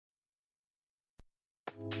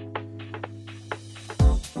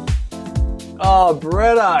Oh,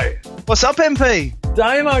 Bretto. What's up, MP?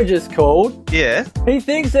 Damo just called. Yeah? He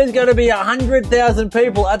thinks there's going to be 100,000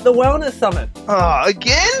 people at the Wellness Summit. Oh,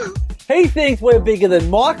 again? He thinks we're bigger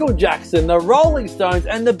than Michael Jackson, the Rolling Stones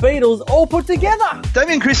and the Beatles all put together.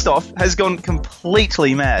 Damien Christoph has gone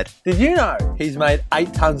completely mad. Did you know he's made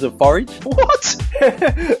 8 tons of forage? What?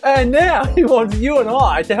 And now he wants you and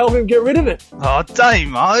I to help him get rid of it. Oh,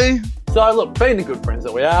 Damo. So, look, being the good friends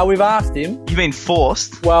that we are, we've asked him. You mean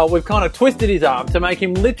forced? Well, we've kind of twisted his arm to make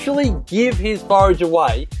him literally give his forage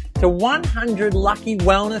away to 100 lucky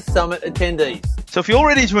Wellness Summit attendees. So if you're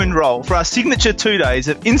ready to enrol for our signature 2 days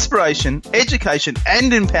of inspiration, education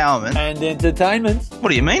and empowerment... And entertainment. What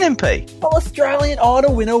do you mean, MP? Well, Australian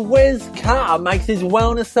Idol winner Wes Carr makes his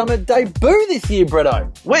Wellness Summit debut this year,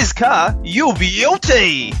 Bretto. Wes Carr, you'll be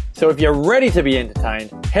guilty! So if you're ready to be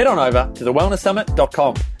entertained, head on over to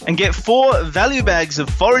thewellnesssummit.com. And get 4 value bags of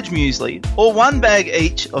forage muesli or 1 bag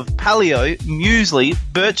each of paleo, muesli,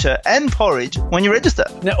 bircher and porridge when you register.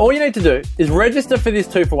 Now, all you need to do is register for this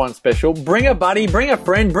 2-for-1 special, bring a buddy, bring a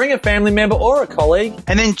friend, bring a family member or a colleague.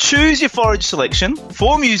 And then choose your forage selection,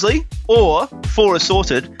 4 muesli or 4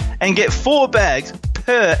 assorted, and get 4 bags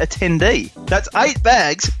per attendee. That's 8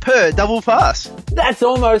 bags per double pass. That's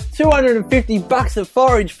almost $250 of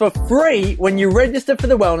forage for free when you register for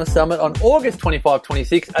the Wellness Summit on August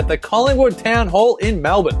 25-26 at the Collingwood Town Hall in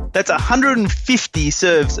Melbourne. That's 150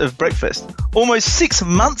 serves of breakfast. Almost 6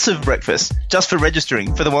 months of breakfast just for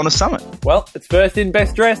registering for the Wellness Summit. Well, it's first in,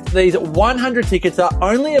 best dressed. These 100 tickets are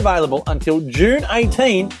only available until June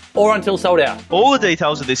 18 or until sold out. All the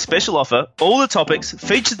details of this special offer, all the topics,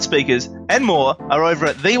 featured speakers and more are over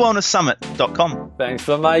at thewellnesssummit.com. Thanks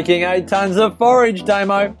for making 8 tons of forage,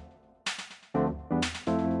 Damo.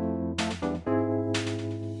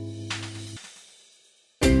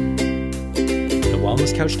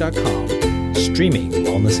 TheWellnessCouch.com, streaming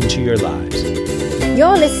wellness into your lives.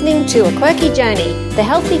 You're listening to A Quirky Journey, the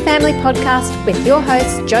Healthy Family Podcast with your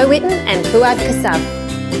hosts Joe Whitten and Fuad Kassab.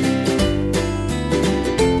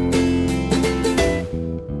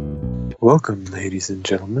 Welcome, ladies and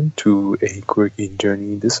gentlemen, to A Quirky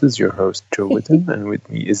Journey. This is your host, Joe Whitten, and with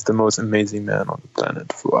me is the most amazing man on the planet,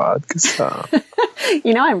 Fuad Kassab.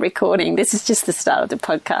 You know I'm recording. This is just the start of the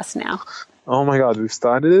podcast now. Oh my God, we've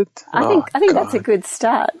started it? I think that's a good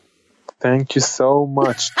start. Thank you so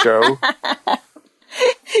much, Joe.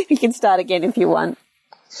 You can start again if you want.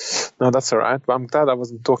 No, that's all right. But I'm glad I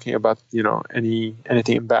wasn't talking about,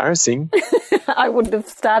 anything embarrassing. I would have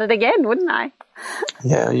started again, wouldn't I?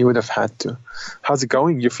 Yeah, you would have had to. How's it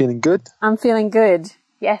going? You feeling good? I'm feeling good,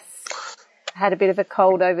 yes. I had a bit of a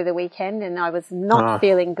cold over the weekend and I was not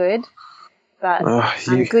feeling good, but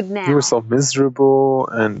I'm good now. You were so miserable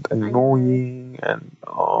and annoying and,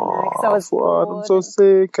 I'm so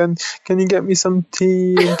sick and can you get me some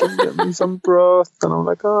tea and can you get me some broth? And I'm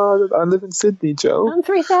like, I live in Sydney, Joe. I'm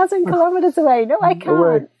 3,000 kilometres away. No, I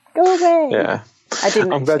can't. Go away. Yeah.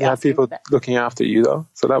 I'm glad you had people looking after you, though.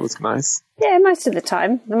 So that was nice. Yeah, most of the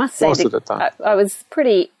time. I must say, most of the time.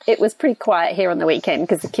 It was pretty quiet here on the weekend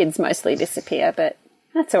because the kids mostly disappear, but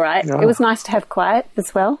that's all right. Yeah. It was nice to have quiet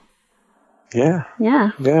as well. Yeah.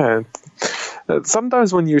 Yeah. Yeah.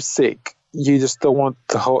 Sometimes when you're sick, you just don't want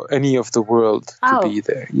any of the world to be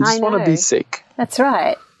there. You just want to be sick. That's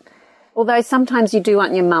right. Although sometimes you do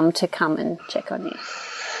want your mum to come and check on you.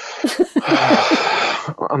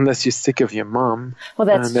 Unless you're sick of your mum. Well,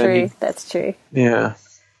 that's true. That's true. Yeah.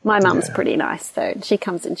 My mum's pretty nice, though. She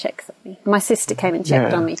comes and checks on me. My sister came and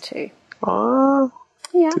checked on me, too. Oh,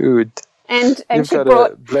 yeah. Dude. And You've she got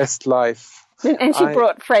brought... a blessed life. And she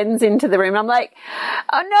brought friends into the room. I'm like,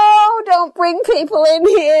 oh, no, don't bring people in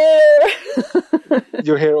here.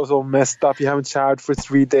 Your hair was all messed up. You haven't showered for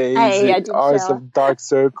 3 days. Hey, I did eyes shower. have dark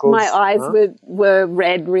circles. My eyes were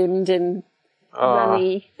red-rimmed and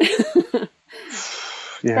runny.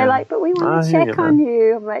 Yeah. They're like, but we want to check on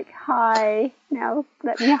you. I'm like, hi. Now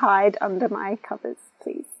let me hide under my covers,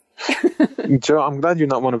 please. Joe, I'm glad you're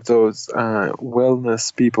not one of those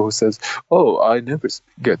wellness people who says, oh, I never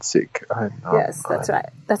get sick. Yes, that's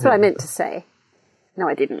right. That's what I meant to say. No,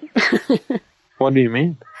 I didn't. What do you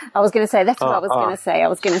mean? I was going to say, that's what I was going to say. I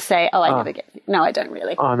was going to say, I never get sick. No, I don't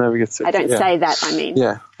really. I never get sick. I don't say that, I mean.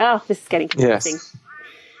 Yeah. Oh, this is getting confusing. Yes.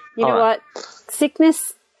 You know what?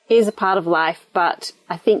 Sickness is a part of life, but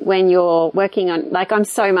I think when you're working on, like I'm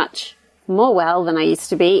so much more well than I used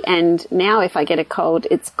to be, and now if I get a cold,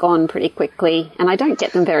 it's gone pretty quickly, and I don't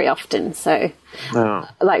get them very often, so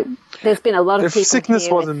like there's been a lot of people. If sickness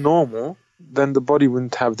wasn't normal, then the body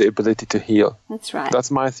wouldn't have the ability to heal. That's right.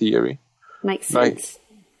 That's my theory. Makes sense.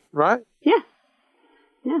 Right? Yeah.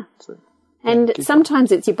 Yeah. And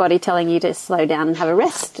sometimes it's your body telling you to slow down and have a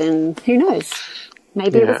rest, and who knows?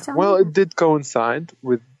 Maybe it was telling you. It did coincide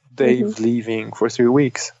with Dave leaving for 3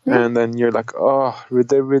 weeks, and then you're like, with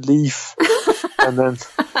the relief, and then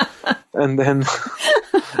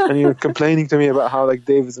you're complaining to me about how like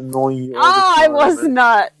Dave is annoying you. I was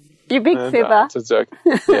not. You big fibber. It's a joke.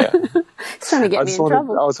 Yeah. He's trying to get me in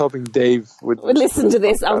trouble. I was hoping Dave would listen to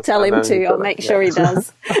this. I'll tell him to. I'll make sure he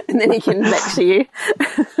does. And then he can lecture you.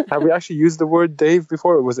 Have we actually used the word Dave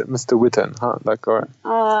before, or was it Mr. Witten? Huh?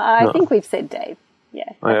 I think we've said Dave.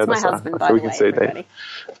 Yeah. That's my husband, by the way, everybody.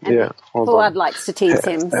 And Fuad likes to tease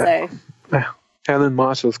him, so... Helen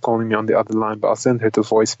Marshall's calling me on the other line, but I'll send her to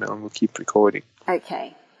voicemail and we'll keep recording.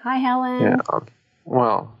 Okay. Hi, Helen. Yeah.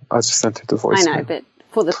 I just sent her to voicemail. I know, but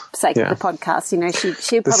for the sake of the podcast,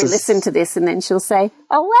 she'll probably listen to this and then she'll say,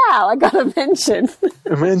 "Oh wow, I got a mention."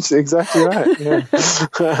 A mention, exactly right. Yeah,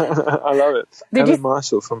 I love it. Helen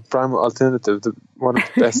Marshall from Primal Alternative, one of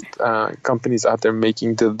the best companies out there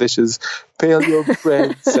making delicious paleo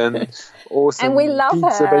breads and awesome and we love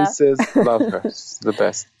pizza her. bases. Love her. She's the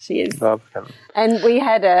best. She is. Love Helen. And we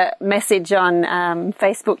had a message on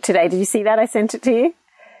Facebook today. Did you see that? I sent it to you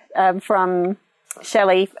from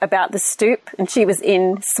Shelley about the stoop, and she was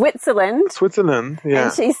in Switzerland. Yeah.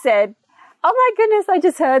 And she said, "Oh my goodness, I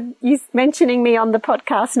just heard you mentioning me on the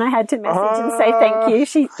podcast and I had to message and say thank you."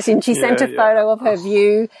 She sent a photo of her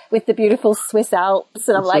view with the beautiful Swiss Alps,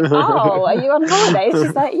 and I'm like, "Oh, are you on holiday?"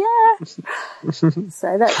 She's like, "Yeah."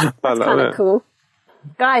 So that's kind of cool.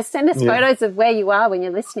 Guys, send us photos of where you are when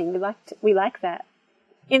you're listening. We like that.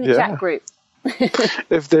 In the chat group.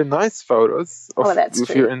 If they're nice photos, if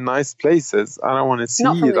true. you're in nice places, I don't want to see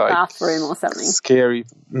not from the like bathroom or something. Scary.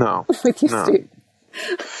 No. With your stoop.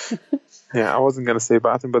 Yeah, I wasn't going to say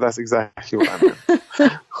bathroom, but that's exactly what I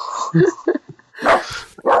meant.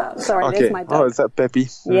 Sorry, there's my dog. Oh, is that Peppy?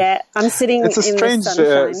 Yeah, I'm sitting it's a in strange, the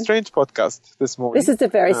sunshine. strange podcast this morning. This is a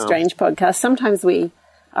very strange podcast. Sometimes we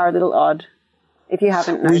are a little odd, if you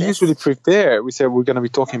haven't noticed. We usually prepare. We say we're going to be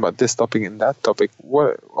talking about this topic and that topic.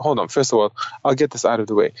 Hold on. First of all, I'll get this out of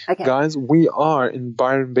the way. Okay. Guys, we are in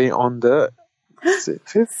Byron Bay on the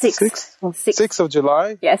 6th of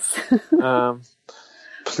July. Yes.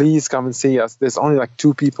 Please come and see us. There's only like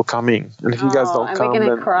 2 people coming, and if you guys don't come, we're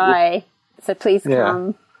going to cry. So please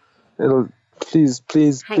come. Please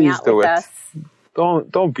hang out do with it. us.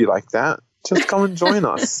 Don't be like that. Just come and join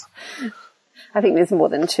us. I think there's more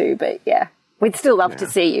than 2, but we'd still love to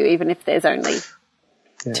see you, even if there's only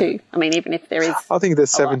 2. I mean, even if there is. I think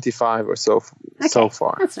there's 75 or so so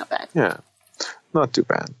far. That's not bad. Yeah, not too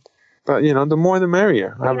bad. But the more the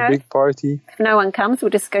merrier. Have a big party. If no one comes,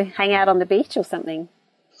 we'll just go hang out on the beach or something.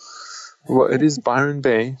 Well, it is Byron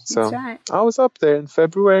Bay, so That's right. I was up there in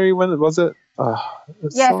February. When was it?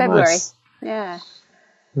 It's so February. Nice. Yeah.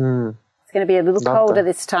 It's going to be a little colder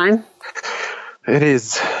this time. It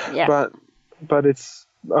is. Yeah. But it's.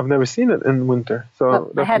 I've never seen it in winter,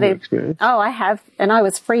 so that's a new experience. Oh, I have, and I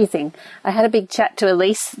was freezing. I had a big chat to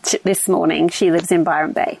Elise this morning. She lives in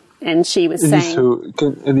Byron Bay, and she was saying,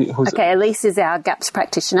 Elise is our GAPS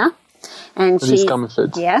practitioner, and she's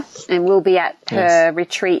Comerford. Yeah, and we'll be at her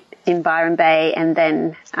retreat in Byron Bay, and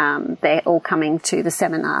then they're all coming to the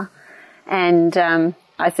seminar. And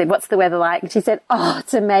I said, "What's the weather like?" And she said, "Oh,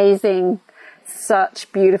 it's amazing.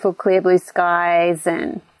 Such beautiful clear blue skies,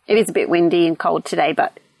 and it is a bit windy and cold today,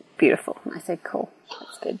 but beautiful." And I said, "Cool,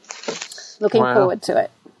 that's good. Looking forward to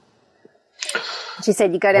it." She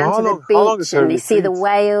said, "You go down to the beach and you see the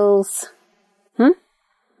whales."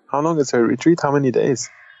 How long is her retreat? How many days?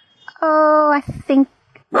 Oh, I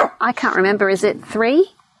can't remember. Is it 3,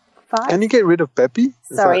 5? Can you get rid of Peppy?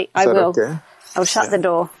 Sorry, I will. Okay? I'll shut the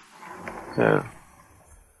door. Yeah.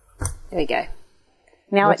 There we go.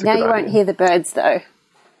 Now you won't hear the birds though.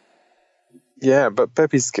 Yeah, but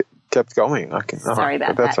Peppy's kept going. Sorry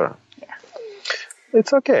about that. That's all right. Yeah.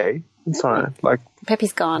 It's okay. It's all right. Like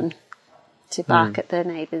Peppy's gone to bark at the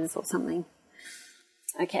neighbours or something.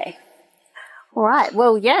 Okay. All right.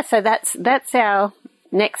 Well, so that's our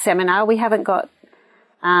next seminar. We haven't got.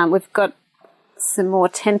 We've got some more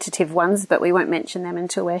tentative ones, but we won't mention them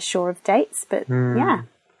until we're sure of dates. But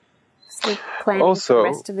still planning for the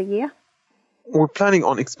rest of the year. We're planning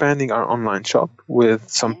on expanding our online shop with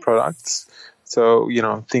some products. So,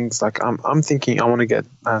 things like I'm thinking I want to get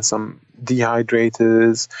some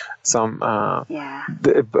dehydrators, some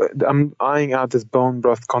I'm eyeing out this bone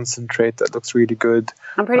broth concentrate that looks really good.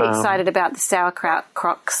 I'm pretty excited about the sauerkraut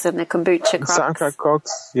crocks and the kombucha crocks. Sauerkraut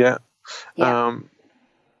crocks, yeah.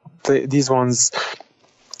 These ones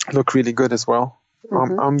look really good as well.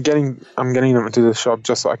 I'm getting them into the shop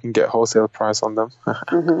just so I can get wholesale price on them.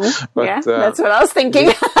 But, that's what I was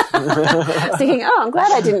thinking. Thinking, oh, I'm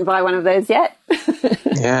glad I didn't buy one of those yet.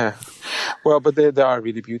 Yeah. Well, but they are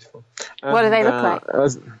really beautiful. And, what do they look like?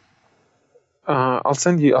 I'll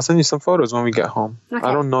send you some photos when we get home. Okay.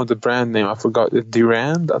 I don't know the brand name. I forgot.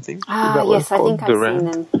 Durand, I think. Yes, I think I've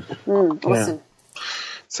seen them. Awesome. Yeah.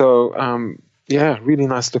 So, really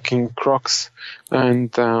nice looking Crocs.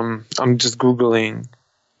 And I'm just Googling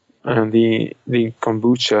the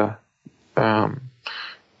kombucha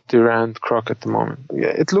Durand Croc at the moment. Yeah,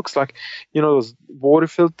 it looks like, those water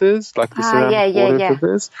filters, like the ceramic water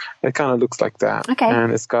filters. It kind of looks like that. Okay.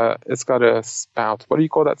 And it's got a spout. What do you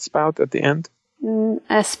call that spout at the end?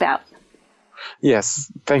 A spout.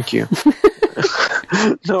 Yes, thank you.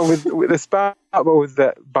 No, with the spout, but with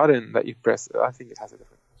that button that you press, I think it has a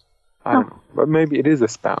different. I don't know, but maybe it is a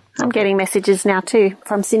spout. I'm getting messages now too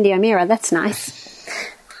from Cindy O'Meara. That's nice.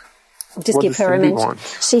 I'll just give her a mention.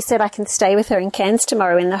 She said I can stay with her in Cairns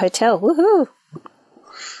tomorrow in the hotel. Woohoo!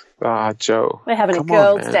 Joe. We're having a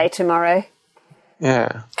girls' day tomorrow.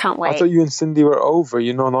 Yeah. Can't wait. I thought you and Cindy were over.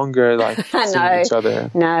 You're no longer seeing each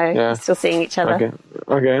other. No, yeah. Still seeing each other.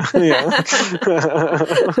 Okay. Yeah.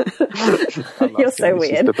 You're so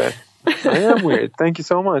weird. I am weird. Thank you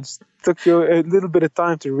so much. Took you a little bit of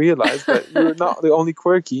time to realize that you're not the only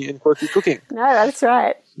quirky in quirky cooking. No, that's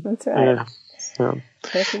right. Yeah.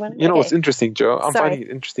 What's interesting, Joe? I'm finding it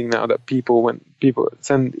interesting now that when people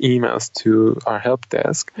send emails to our help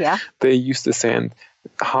desk, they used to send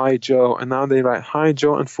 "Hi Joe," and now they write "Hi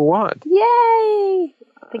Joe" and Fuad. Yay!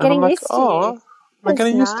 They're getting used to you. They're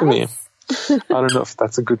getting used to me. I don't know if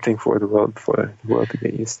that's a good thing for the world to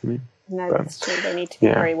get used to me. No, that's true. They need to be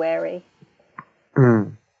very wary.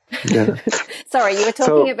 Yeah. Sorry, you were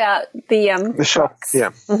talking about the shops. Yeah.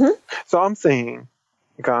 Mm-hmm. So I'm saying,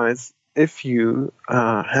 guys, if you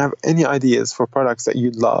have any ideas for products that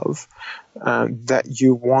you love, that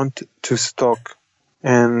you want to stock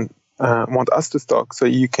and want us to stock, so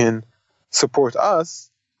you can support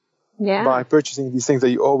us by purchasing these things that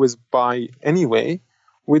you always buy anyway,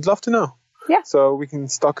 we'd love to know. Yeah. So we can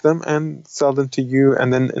stock them and sell them to you,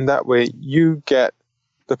 and then in that way you get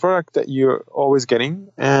the product that you're always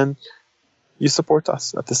getting, and you support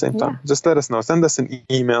us at the same time. Just let us know. Send us an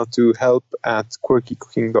email to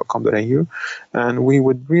help@quirkycooking.com.au, and we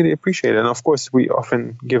would really appreciate it. And of course, we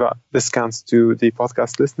often give out discounts to the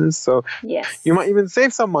podcast listeners, so you might even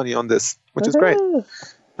save some money on this, which is great.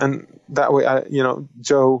 And that way,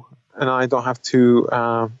 Joe and I don't have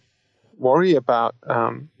to worry about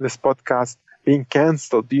this podcast being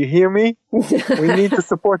cancelled. Do you hear me? We need to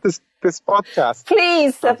support this podcast.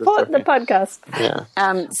 Please support the podcast. Yeah.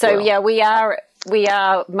 We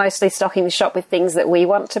are mostly stocking the shop with things that we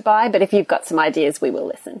want to buy, but if you've got some ideas, we will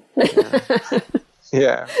listen.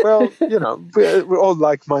 Yeah. Well, we're all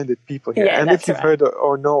like-minded people here. And if you've heard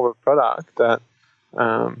or know of a product that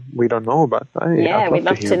we don't know about, we'd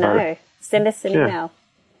love to know. Send us an email.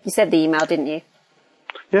 You said the email, didn't you?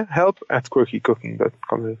 Yeah,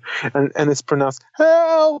 help@quirkycooking.com. And it's pronounced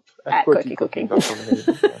help at quirkycooking.com.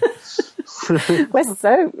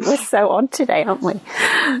 We're so on today, aren't we?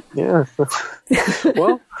 Yeah.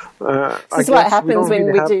 Well, this is what happens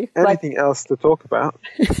when we do anything else to talk about.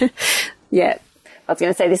 Yeah. I was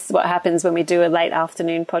going to say, this is what happens when we do a late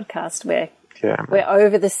afternoon podcast where we're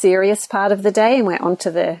over the serious part of the day and we're on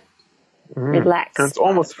to the relaxed. And it's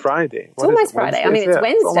almost Friday. It's almost Friday. I mean, it's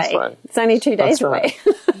Wednesday. It's only 2 days away.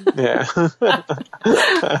 Yeah.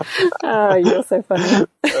 Oh, you're so funny.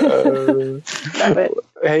 Love it.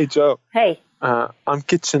 Hey, Joe. Hey. I'm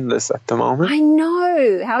kitchenless at the moment. I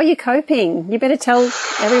know. How are you coping? You better tell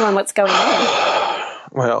everyone what's going on.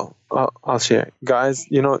 Well, I'll share. Guys,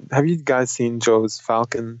 have you guys seen Joe's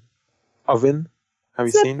Falcon oven? Have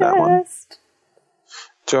you seen that one?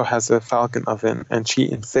 Joe has a Falcon oven, and she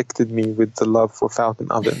infected me with the love for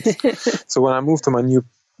Falcon ovens. So when I moved to my new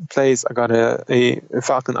place, I got a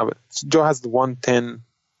Falcon oven. Joe has the 110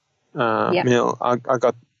 mil. I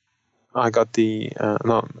got the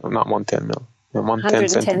not 110 mil.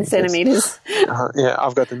 110 centimeters.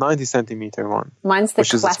 I've got the 90 centimeter one. Mine's the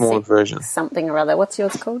which classic is a smaller version. Something or other. What's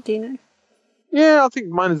yours called? Do you know? Yeah, I think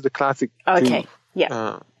mine is the classic. Okay.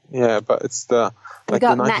 But it's the we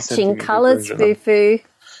got the 90 matching colours, Foo-Foo.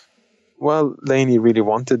 Well, Lainey really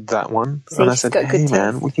wanted that one. And I said, hey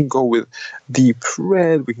man, we can go with deep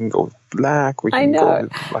red, we can go with black, we can go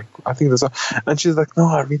with I think there's and she's like, no,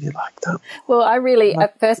 I really like that. Well,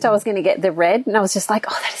 at first I was going to get the red, and I was just like,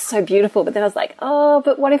 oh, that is so beautiful. But then I was like, oh,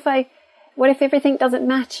 but what if everything doesn't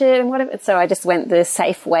match it? And so I just went the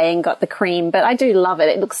safe way and got the cream. But I do love it.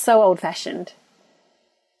 It looks so old fashioned.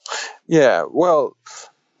 Yeah, well,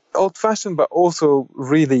 old fashioned, but also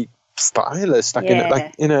really stylish,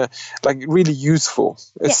 like really useful.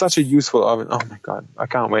 It's such a useful oven. Oh my god, I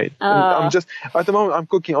can't wait. And I'm just at the moment I'm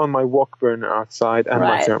cooking on my wok burner outside and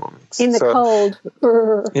my Thermomix in the cold.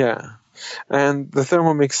 Yeah, and the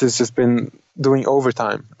Thermomix has just been doing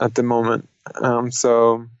overtime at the moment.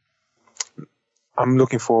 So I'm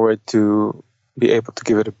looking forward to be able to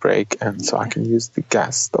give it a break, and so I can use the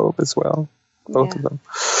gas stove as well, both of them.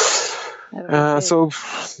 So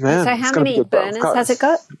how many burners has it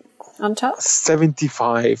got on top?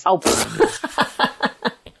 75. Oh,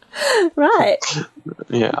 right.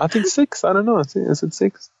 Yeah, I think 6. I don't know. Is it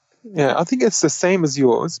 6? Yeah, I think it's the same as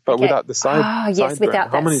yours, but without the side. Oh, yes,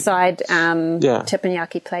 without that side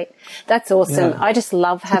teppanyaki plate. That's awesome. Yeah. I just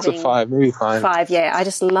love having 6 or 5, maybe 5. 5, yeah. I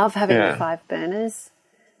just love having the 5 burners.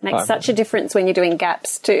 Makes such a difference when you're doing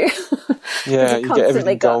gaps too. Yeah, you get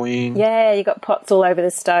everything going. Yeah, you got pots all over the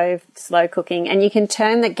stove, slow cooking, and you can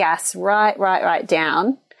turn the gas right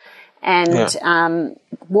down and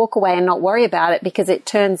walk away and not worry about it because it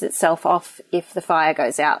turns itself off if the fire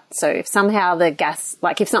goes out. So if somehow the gas,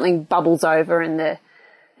 like if something bubbles over and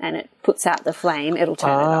it puts out the flame, it'll turn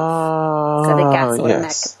it off. So the gas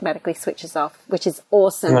automatically switches off, which is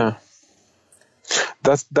awesome. Yeah.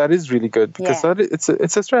 That is really good because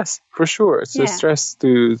it's a stress for sure. It's a stress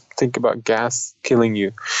to think about gas killing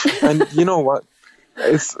you. And you know what?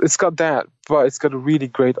 It's got that, but it's got a really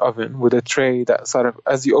great oven with a tray that sort of,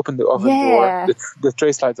 as you open the oven door, the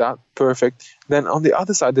tray slides out. Perfect. Then on the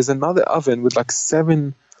other side, there's another oven with like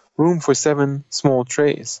room for 7 small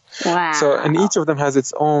trays. Wow. So, and each of them has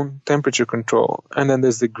its own temperature control. And then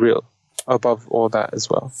there's the grill above all that as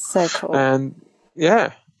well. So cool. And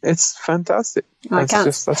it's fantastic. I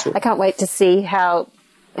can't wait to see how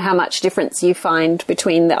much difference you find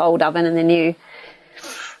between the old oven and the new.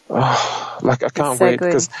 Oh, I can't wait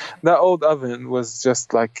because that old oven was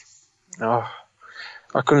just like, I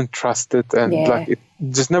couldn't trust it, and it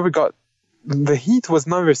just never got. The heat was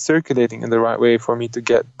never circulating in the right way for me to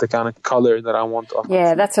get the kind of color that I want.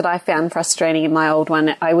 Yeah, that's what I found frustrating in my old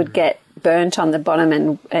one. I would get burnt on the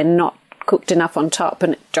bottom and not cooked enough on top,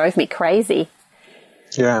 and it drove me crazy.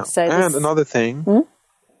 Yeah, and another thing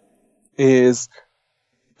is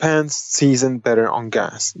pans season better on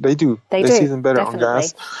gas. They do. They season better on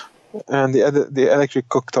gas. And the electric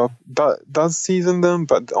cooktop does season them,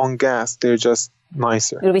 but on gas they're just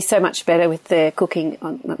nicer. It'll be so much better with the cooking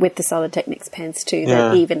with the Solid Techniques pans too.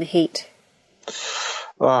 That even heat.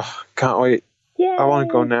 Oh, can't wait. Yay. I want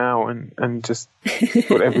to go now and just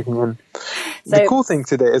put everything in. So, the cool thing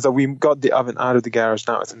today is that we got the oven out of the garage.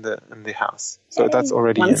 Now it's in the house. So that's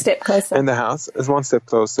already one step closer. In the house. It's one step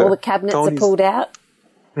closer. All the cabinets are pulled out.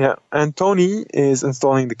 Yeah, and Tony is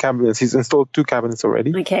installing the cabinets. He's installed 2 cabinets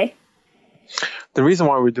already. Okay. The reason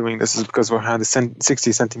why we're doing this is because we had a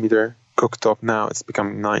 60 centimeter cooktop. Now it's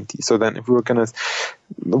becoming 90. So then if we were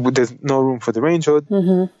there's no room for the range hood,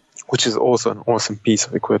 which is also an awesome piece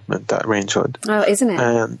of equipment, that range hood. Oh, isn't it?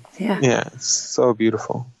 And it's so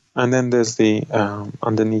beautiful. And then there's the,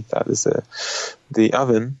 underneath that is the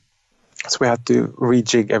oven. So we had to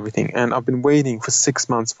rejig everything. And I've been waiting for 6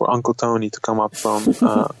 months for Uncle Tony to come up from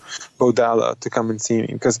Bodala to come and see me.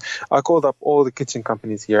 Because I called up all the kitchen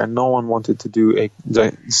companies here and no one wanted to do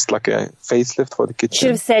just like a facelift for the kitchen.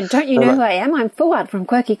 Should have said, don't you know who I am? I'm Fuad from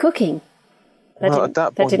Quirky Cooking. At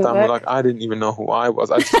that point in time, I didn't even know who I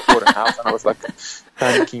was. I just bought a house and I was like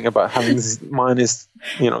panicking about having minus,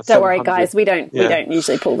 Don't worry, guys. We don't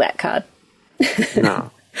usually pull that card.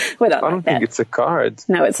 No. We're not I don't think it's a card.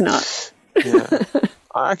 No, it's not. Yeah.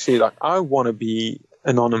 I want to be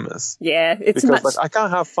anonymous. Yeah, it's because I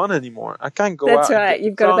can't have fun anymore. I can't go out. That's right.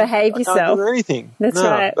 You've got to behave yourself. I can't do anything. That's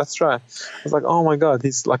right. That's right. I was like, oh my god,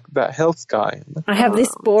 he's like that health guy. I have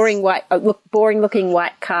this boring looking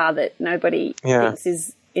white car that nobody thinks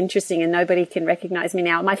is interesting, and nobody can recognize me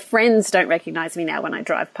now. My friends don't recognize me now when I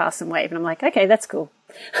drive past and wave, and I'm like, okay, that's cool.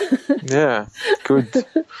 Yeah, good.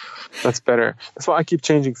 That's better. That's why I keep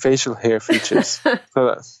changing facial hair features.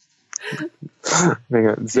 So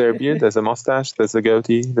there's a beard, there's a mustache, there's a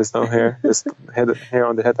goatee, there's no hair, there's hair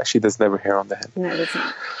on the head. Actually, there's never hair on the head. No, there's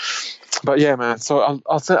not. But yeah, man. So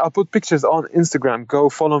I'll put pictures on Instagram. Go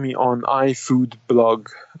follow me on iFood blog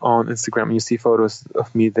on Instagram. You see photos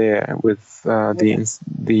of me there with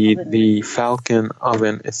the Falcon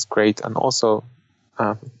oven. It's great, and also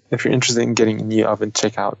if you're interested in getting a new oven,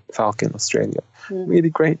 check out Falcon Australia. Really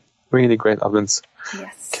great ovens.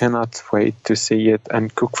 Yes. Cannot wait to see it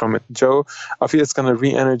and cook from it. Joe, I feel it's going to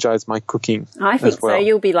re-energize my cooking. I think so.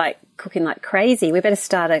 You'll be like cooking like crazy. We better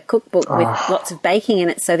start a cookbook with lots of baking in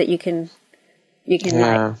it so that you can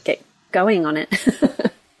like get going on it.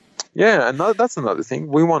 Yeah, and that's another thing.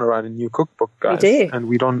 We want to write a new cookbook, guys. We do. And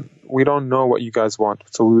we don't know what you guys want.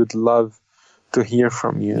 So we would love to hear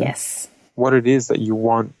from you. Yes. What it is that you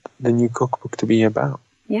want the new cookbook to be about.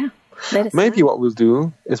 Yeah. Let us Maybe know. what we'll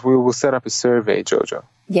do is we will set up a survey, Jojo.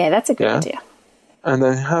 Yeah, that's a good idea. And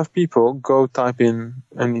then have people go type in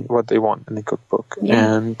what they want in the cookbook.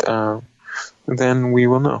 Yeah. And then we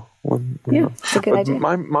will know. It's a good idea.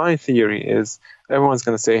 My theory is everyone's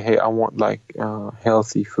going to say, hey, I want like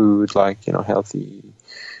healthy food, like, healthy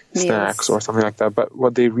snacks or something like that. But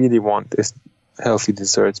what they really want is healthy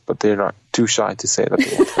desserts, but they're not too shy to say that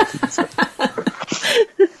they want healthy desserts.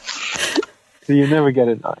 So you never get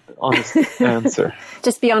an honest answer.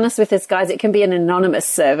 Just be honest with us, guys. It can be an anonymous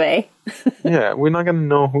survey. Yeah, we're not going to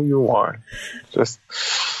know who you are. So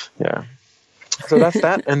that's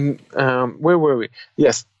that. And where were we?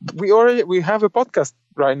 Yes, we have a podcast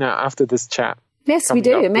right now after this chat. Yes, we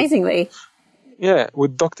do. Amazingly.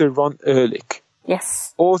 With Dr. Ron Ehrlich.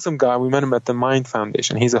 Yes. Awesome guy. We met him at the Mind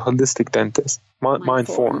Foundation. He's a holistic dentist. Mind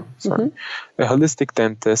Forum. Sorry. A holistic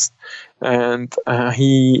dentist. And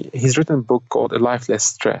he's written a book called A Life Less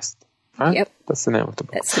Stressed. Right? Yep. That's the name of the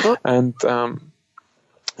book. That's the book. And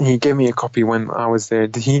he gave me a copy when I was there.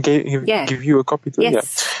 Did he give you a copy too?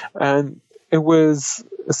 Yes. Yeah. And it was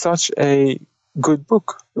such a good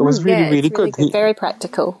book. It was really good. Very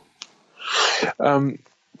practical.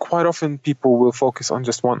 Quite often people will focus on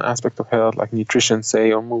just one aspect of health, like nutrition,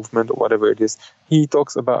 say, or movement, or whatever it is. He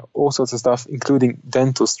talks about all sorts of stuff, including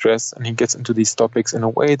dental stress, and he gets into these topics in a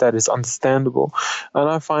way that is understandable. And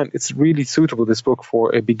I find it's really suitable, this book,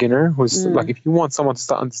 for a beginner who's like, if you want someone to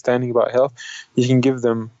start understanding about health, you can give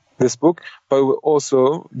them this book, but it will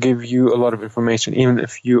also give you a lot of information. Even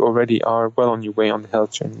if you already are well on your way on the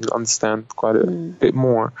health journey, you'll understand quite a bit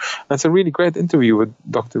more. And it's a really great interview with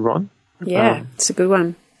Dr. Ron. Yeah, it's a good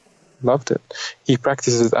one. Loved it. He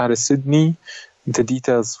practices out of Sydney. The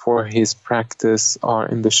details for his practice are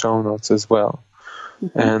in the show notes as well.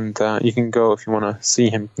 And you can go, if you want to see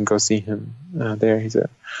him, you can go see him there. He's a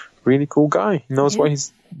really cool guy. He knows what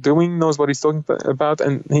he's doing, knows what he's talking about.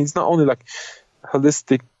 And he's not only like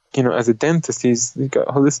holistic, as a dentist, he's got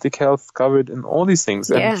holistic health covered and all these things.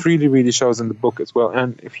 And it really, really shows in the book as well.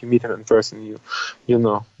 And if you meet him in person, you'll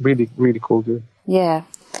know. Really, really cool dude. Yeah.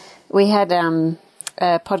 We had a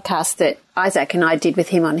podcast that Isaac and I did with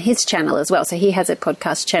him on his channel as well. So he has a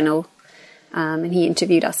podcast channel, and he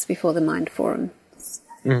interviewed us before the Mind Forum.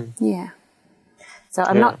 Yeah. So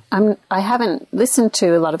I haven't listened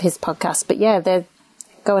to a lot of his podcasts, but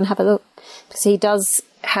go and have a look, because he does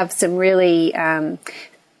have some really,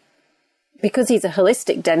 because he's a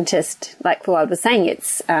holistic dentist, like Fuad was saying,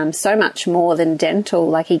 it's so much more than dental.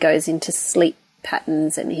 Like, he goes into sleep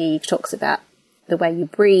patterns, and he talks about the way you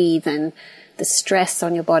breathe and the stress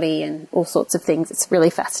on your body and all sorts of things. It's really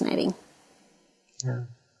fascinating. Yeah.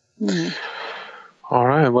 All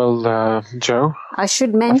right. Well, Joe, I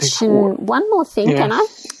should mention one more thing, can I?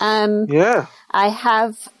 I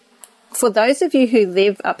have, for those of you who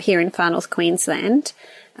live up here in Far North Queensland,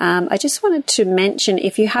 I just wanted to mention,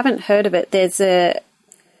 if you haven't heard of it, there's on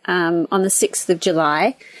the 6th of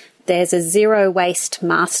July, there's a zero waste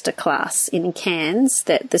masterclass in Cairns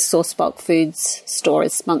that the Source Bulk Foods store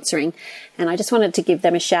is sponsoring. And I just wanted to give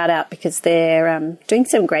them a shout out, because they're doing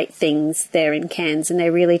some great things there in Cairns, and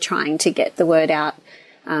they're really trying to get the word out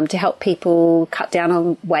to help people cut down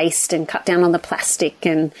on waste and cut down on the plastic.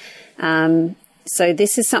 And so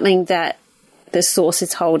this is something that the Source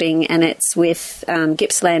is holding, and it's with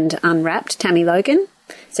Gippsland Unwrapped, Tammy Logan.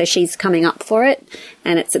 So she's coming up for it,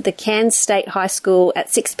 and it's at the Cairns State High School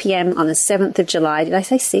at 6 p.m. on the 7th of July. Did I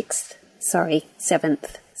say 6th? Sorry,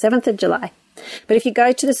 7th. 7th of July. But if you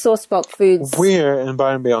go to the Source Bulk Foods... We're in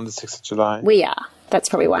Byron Bay on the 6th of July. We are. That's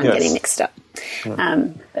probably why I'm getting mixed up. Yeah.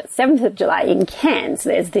 But 7th of July in Cairns,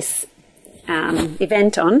 there's this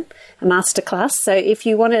event on, a masterclass. So if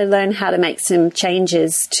you want to learn how to make some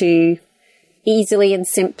changes to easily and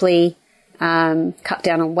simply cut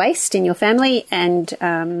down on waste in your family and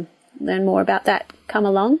learn more about that, come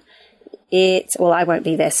along. I won't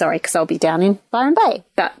be there, sorry, because I'll be down in Byron Bay,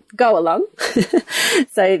 but go along.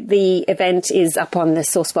 So the event is up on the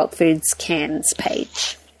Source Bulk Foods Cairns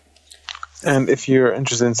page. And if you're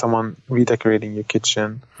interested in someone redecorating your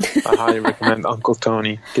kitchen, I highly recommend Uncle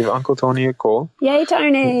Tony. Give Uncle Tony a call. Yay,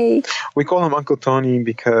 Tony! We call him Uncle Tony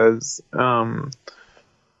because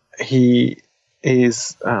he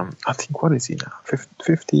is, I think, what is he now?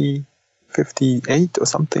 58 or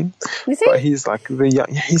something. Is he? But he's like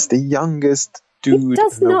he's the youngest dude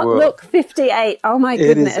does in the not world. look 58. Oh my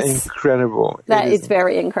goodness. It is incredible. That is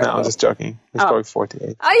very incredible. No, I'm just joking. He's probably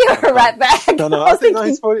 48. Oh, you're a rat bag. No, I think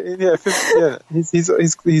he's 40. Yeah, 50, yeah. He's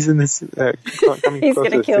in his coming he's close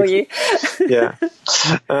going to to kill 60. you. Yeah,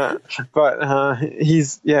 but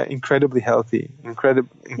he's incredibly healthy,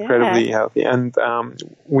 incredibly healthy, and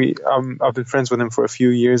I've been friends with him for a few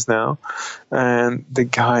years now, and the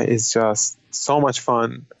guy is just so much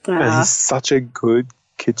fun, and he's such a good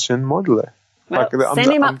kitchen modeler. Well,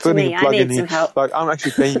 send him up to me. I need some help. Like, I'm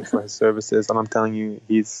actually paying for his services, and I'm telling you,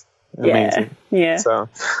 he's amazing. Yeah. So,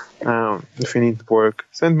 if you need work,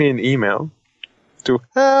 send me an email to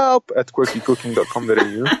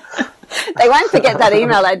help@quirkycooking.com.au. They won't forget that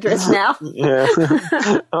email address now. Yeah.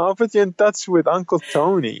 I'll put you in touch with Uncle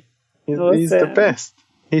Tony. He's the best.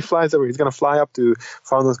 He flies over. He's going to fly up to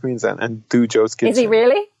Farnborough, Queensland and do Joe's Kitchen. Is he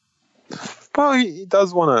really? Well, he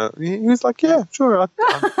does want to. He's like, yeah, sure. I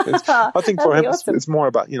think for him, awesome. it's more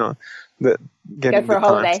about, getting the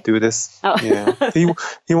time to do this. Oh. Yeah.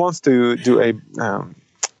 He wants to do an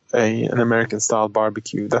American style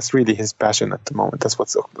barbecue. That's really his passion at the moment. That's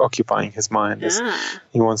what's occupying his mind.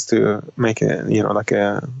 He wants to make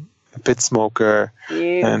a pit smoker,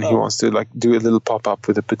 and he wants to do a little pop up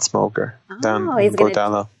with a pit smoker down in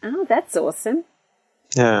Bordala. Oh, that's awesome.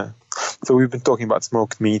 Yeah. So we've been talking about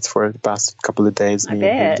smoked meats for the past couple of days. I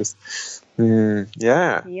bet. Yeah.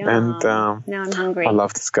 Yum. And now I'm hungry. I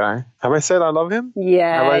love this guy. Have I said I love him?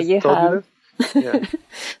 Yeah, you have. Yeah.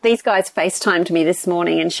 These guys FaceTimed me this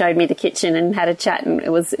morning and showed me the kitchen and had a chat, and it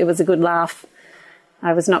was a good laugh.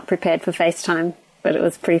 I was not prepared for FaceTime, but it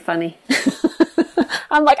was pretty funny.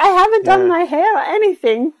 I'm like, I haven't done my hair or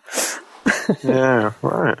anything. Yeah,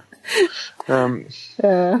 right.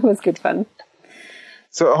 It was good fun.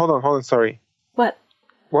 So hold on, sorry. What?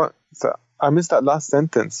 So I missed that last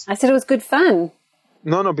sentence. I said it was good fun.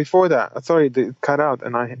 No, before that. Sorry, it cut out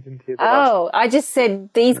and I didn't hear the last. I just said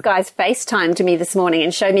these guys FaceTimed to me this morning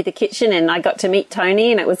and showed me the kitchen, and I got to meet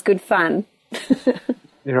Tony, and it was good fun.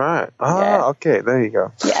 You're right. Okay, there you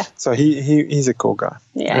go. Yeah. So he's a cool guy.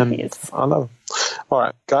 Yeah, he is. I love him. All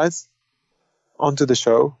right, guys, on to the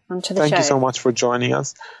show. Thank you so much for joining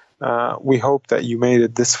us. We hope that you made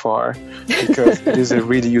it this far, because it is a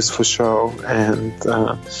really useful show, and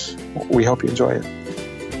we hope you enjoy it.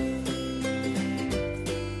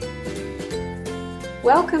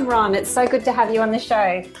 Welcome, Ron. It's so good to have you on the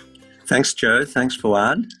show. Thanks, Joe. Thanks,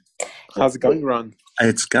 Fawad. How's it going, Ron?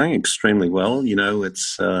 It's going extremely well.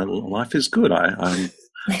 It's life is good. I'm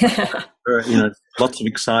lots of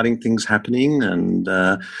exciting things happening, and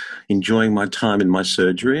enjoying my time in my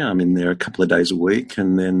surgery. I'm in there a couple of days a week,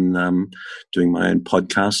 and then doing my own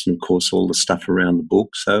podcast, and of course all the stuff around the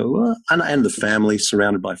book. So and the family,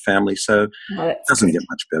 surrounded by family. So it doesn't get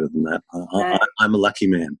much better than that. I'm a lucky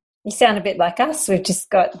man. You sound a bit like us. We've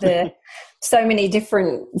just got so many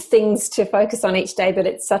different things to focus on each day, but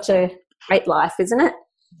it's such a great life, isn't it?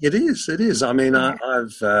 It is. I mean, I'm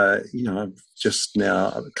just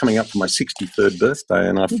now coming up for my 63rd birthday,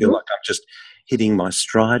 and I feel like I'm just hitting my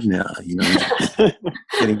stride now,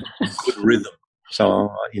 getting a good rhythm.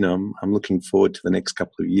 So, I'm looking forward to the next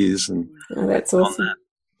couple of years. And that's awesome.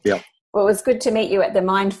 Yeah. Well, it was good to meet you at the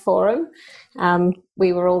Mind Forum.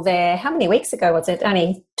 We were all there. How many weeks ago was it?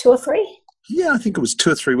 Only 2 or 3? Yeah, I think it was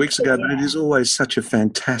 2 or 3 weeks ago, but it is always such a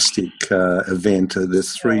fantastic event, the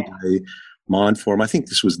 3-day Mind Forum. I think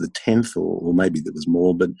this was the 10th, or maybe there was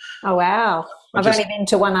more. But oh, wow. I've only been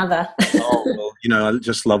to one other. I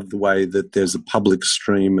just love the way that there's a public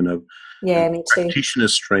stream and a me too. Practitioner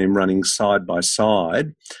stream running side by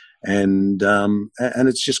side. And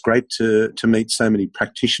it's just great to meet so many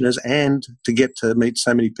practitioners, and to get to meet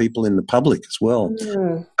so many people in the public as well.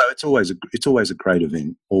 So it's always a great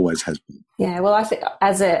event. Always has been. Yeah, well, I think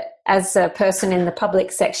as a person in the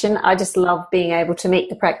public section, I just love being able to meet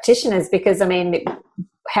the practitioners, because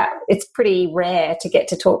it's pretty rare to get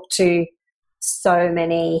to talk to so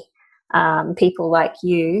many people like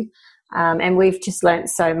you. And we've just learnt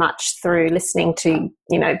so much through listening to,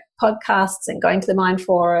 podcasts and going to the Mind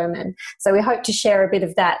Forum. And so we hope to share a bit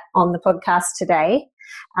of that on the podcast today.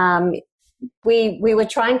 We were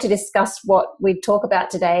trying to discuss what we'd talk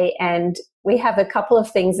about today, and we have a couple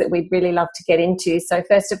of things that we'd really love to get into. So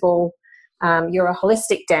first of all, you're a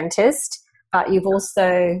holistic dentist, but you've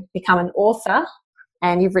also become an author,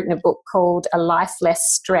 and you've written a book called A Life Less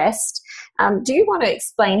Stressed. Do you want to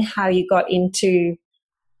explain how you got into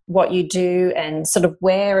what you do and sort of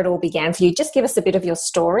where it all began for you? Just give us a bit of your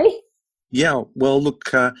story. Yeah, well,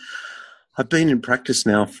 look, I've been in practice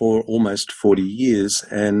now for almost 40 years,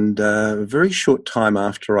 and a very short time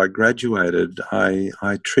after I graduated, I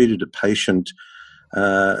treated a patient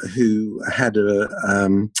who had a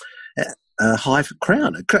high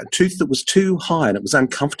crown, a tooth that was too high and it was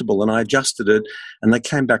uncomfortable, and I adjusted it, and they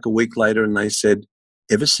came back a week later and they said,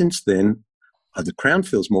 ever since then, the crown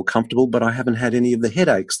feels more comfortable, but I haven't had any of the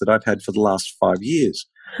headaches that I've had for the last 5 years.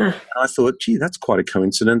 Huh. I thought, gee, that's quite a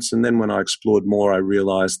coincidence. And then when I explored more, I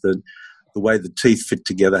realised that the way the teeth fit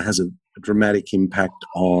together has a dramatic impact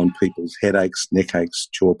on people's headaches, neck aches,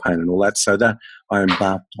 jaw pain and all that. So that I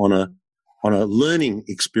embarked on a learning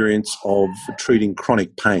experience of treating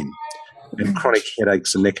chronic pain. And chronic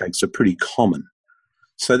headaches and neck aches are pretty common.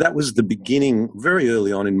 So that was the beginning very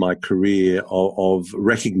early on in my career of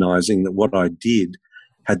recognising that what I did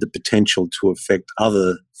had the potential to affect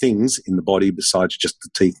other things in the body besides just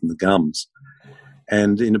the teeth and the gums.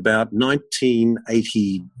 And in about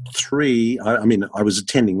 1983, I was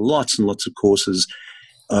attending lots and lots of courses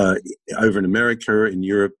over in America, in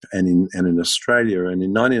Europe, and in Australia. And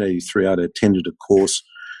in 1983, I attended a course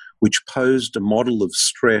which posed a model of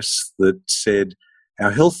stress that said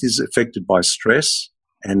our health is affected by stress,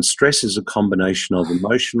 and stress is a combination of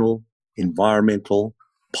emotional, environmental,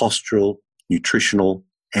 postural, nutritional,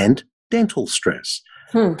 and dental stress.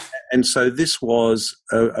 And so this was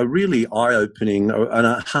a really eye-opening, an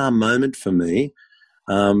aha moment for me,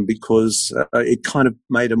 because it kind of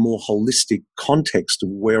made a more holistic context of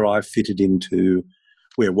where I fitted into,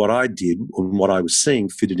 where what I did and what I was seeing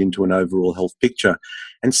fitted into an overall health picture.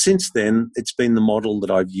 And since then, it's been the model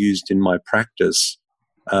that I've used in my practice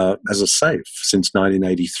as a SAFE since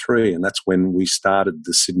 1983, and that's when we started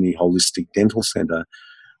the Sydney Holistic Dental Centre,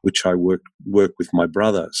 which I work with my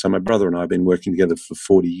brother. So my brother and I have been working together for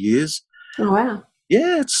 40 years. Oh wow!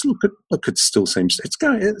 Yeah, it still seems it's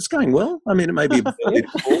going well. I mean, it may be a bit early to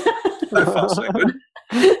call. So far so good.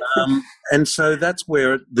 And so that's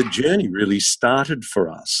where the journey really started for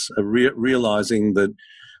us, realising that,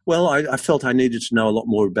 well, I felt I needed to know a lot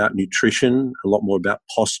more about nutrition, a lot more about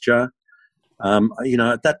posture.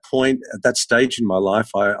 At that point, at that stage in my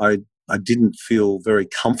life, I didn't feel very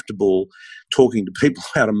comfortable talking to people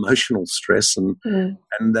about emotional stress, and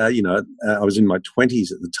I was in my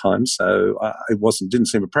 20s at the time, so it didn't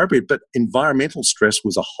seem appropriate. But environmental stress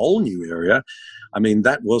was a whole new area. I mean,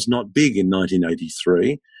 that was not big in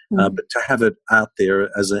 1983, but to have it out there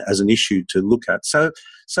as an issue to look at. So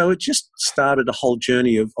it just started a whole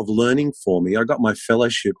journey of learning for me. I got my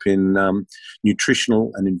fellowship in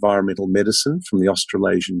nutritional and environmental medicine from the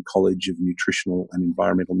Australasian College of Nutritional and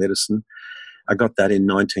Environmental Medicine. I got that in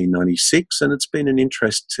 1996, and it's been an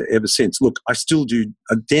interest ever since. Look, I still do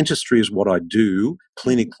dentistry is what I do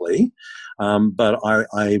clinically, but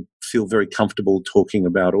I feel very comfortable talking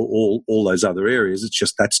about all those other areas. It's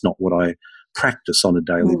just that's not what I practice on a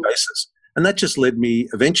daily basis. And that just led me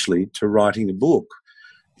eventually to writing a book,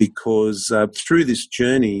 because through this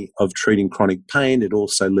journey of treating chronic pain, it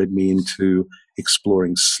also led me into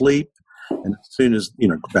exploring sleep. And as soon as,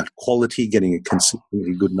 about quality, getting a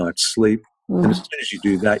consistently good night's sleep. And as soon as you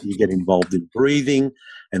do that, you get involved in breathing.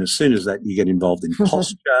 And as soon as that, you get involved in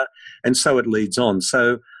posture. And so it leads on.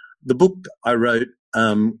 So the book I wrote,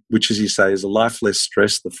 which, as you say, is A Life Less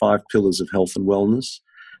Stress, The 5 Pillars of Health and Wellness.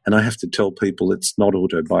 And I have to tell people it's not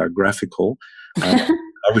autobiographical. I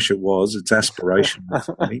wish it was. It's aspirational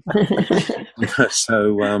for me.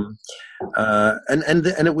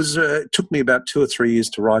 And it was. It took me about 2 or 3 years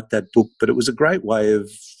to write that book, but it was a great way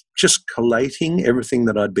of just collating everything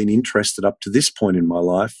that I'd been interested up to this point in my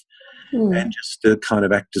life, and just to kind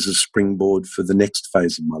of act as a springboard for the next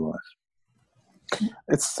phase of my life.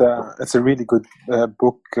 It's a really good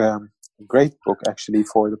book. Great book, actually,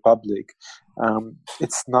 for the public.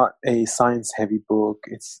 It's not a science-heavy book.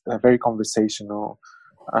 It's very conversational.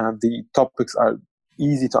 The topics are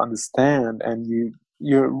easy to understand, and you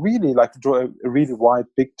really like to draw a really wide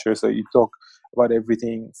picture. So you talk about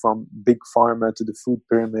everything from big pharma to the food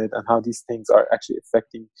pyramid, and how these things are actually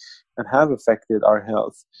affecting and have affected our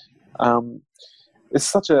health. It's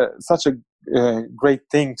such a great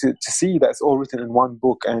thing to see that's all written in one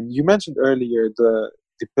book. And you mentioned earlier the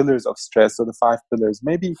pillars of stress, or the 5 pillars.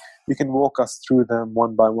 Maybe you can walk us through them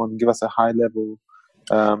one by one, give us a high level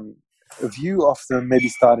view of them, maybe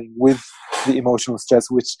starting with the emotional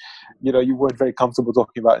stress, which you weren't very comfortable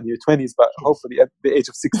talking about in your 20s, but hopefully at the age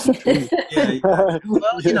of 63. Well,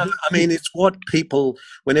 it's what people,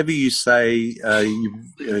 whenever you say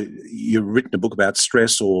you've written a book about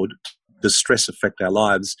stress, or does stress affect our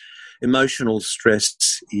lives, emotional stress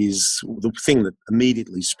is the thing that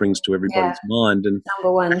immediately springs to everybody's mind. And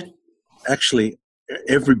number one. Actually,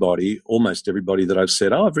 almost everybody that I've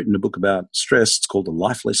said, I've written a book about stress, it's called A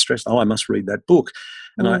Life Less Stress. I must read that book.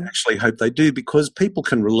 And I actually hope they do, because people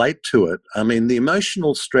can relate to it. I mean, the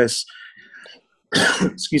emotional stress,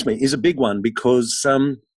 excuse me, is a big one because,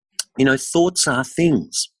 thoughts are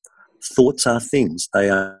things. Thoughts are things. They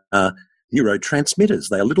are neurotransmitters.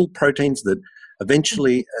 They are little proteins that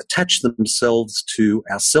eventually attach themselves to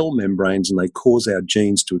our cell membranes, and they cause our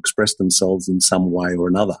genes to express themselves in some way or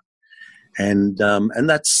another. And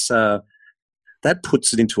that's that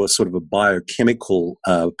puts it into a sort of a biochemical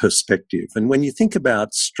perspective. And when you think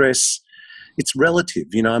about stress, it's relative.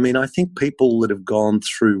 I think people that have gone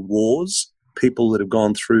through wars, people that have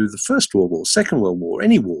gone through the First World War, Second World War,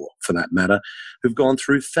 any war for that matter, who've gone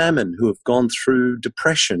through famine, who have gone through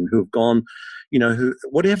depression, who have gone,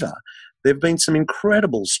 whatever. There have been some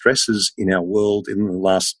incredible stresses in our world in the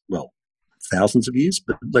last, thousands of years,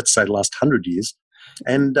 but let's say the last 100 years.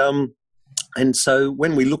 And so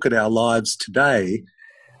when we look at our lives today,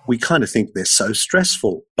 we kind of think they're so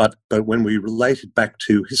stressful. But when we relate it back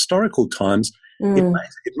to historical times,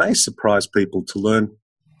 it may surprise people to learn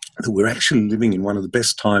that we're actually living in one of the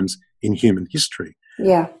best times in human history.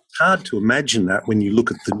 Yeah. It's hard to imagine that when you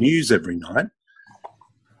look at the news every night.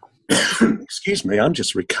 Excuse me, I'm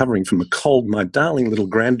just recovering from a cold my darling little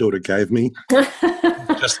granddaughter gave me.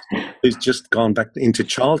 Who's just gone back into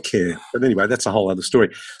childcare. But anyway, that's a whole other story.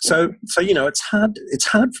 So it's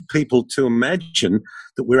hard for people to imagine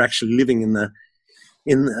that we're actually living in the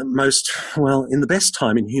best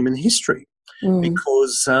time in human history.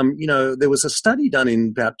 Because there was a study done in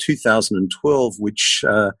about 2012 which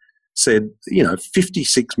said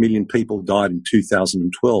 56 million people died in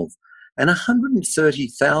 2012, and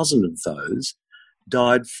 130,000 of those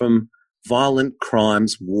died from violent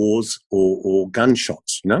crimes, wars, or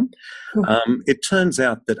gunshots. It turns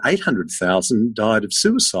out that 800,000 died of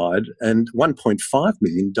suicide, and 1.5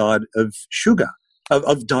 million died of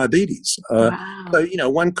of diabetes. Wow. So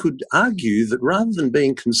one could argue that rather than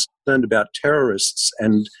being concerned about terrorists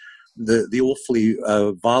and the awfully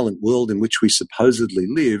violent world in which we supposedly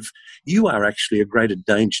live, you are actually a greater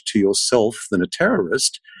danger to yourself than a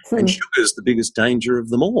terrorist, and sugar is the biggest danger of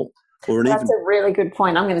them all. That's a really good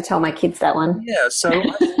point. I'm going to tell my kids that one. Yeah, so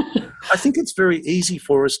I think it's very easy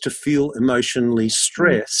for us to feel emotionally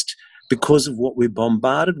stressed because of what we're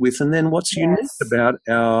bombarded with. And then what's unique about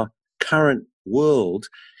our current world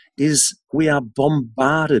is we are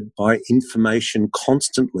bombarded by information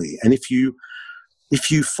constantly. And if you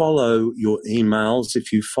follow your emails,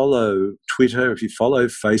 if you follow Twitter, if you follow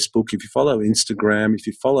Facebook, if you follow Instagram, if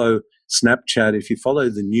you follow Snapchat, if you follow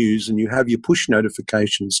the news and you have your push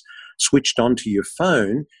notifications switched onto your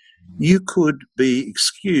phone, you could be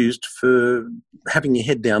excused for having your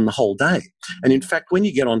head down the whole day. And in fact, when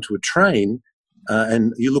you get onto a train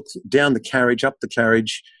and you look down the carriage, up the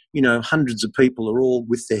carriage, hundreds of people are all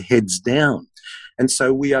with their heads down. And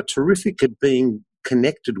so we are terrific at being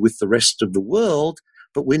connected with the rest of the world,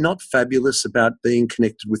 but we're not fabulous about being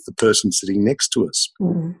connected with the person sitting next to us.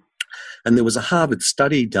 And there was a Harvard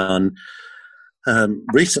study done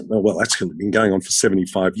recently, actually been going on for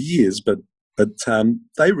 75 years, but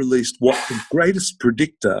they released what the greatest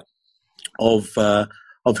predictor of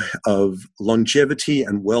longevity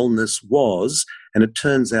and wellness was, and it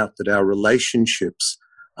turns out that our relationships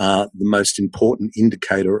are the most important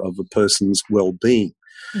indicator of a person's well-being.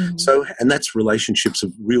 So, and that's relationships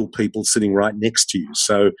of real people sitting right next to you.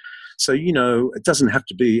 So it doesn't have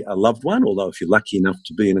to be a loved one, although if you're lucky enough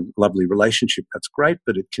to be in a lovely relationship, that's great,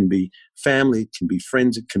 but it can be family, it can be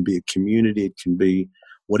friends, it can be a community, it can be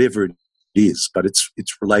whatever it is, but it's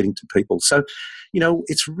relating to people. So,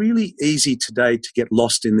 it's really easy today to get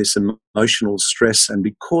lost in this emotional stress, and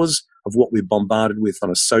because of what we're bombarded with on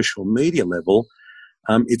a social media level,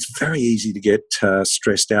 it's very easy to get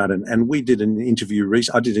stressed out. And we did an interview.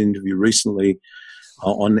 I did an interview recently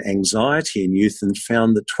on anxiety in youth, and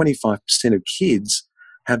found that 25% of kids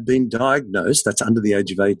have been diagnosed, that's under the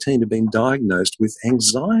age of 18, have been diagnosed with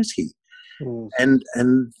anxiety. And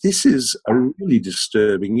this is a really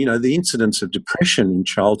disturbing. The incidence of depression in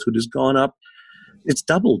childhood has gone up. It's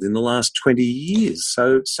doubled in the last 20 years.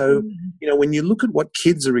 So when you look at what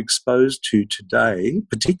kids are exposed to today,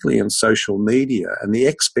 particularly on social media, and the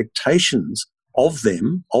expectations of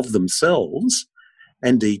themselves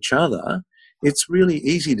and each other, it's really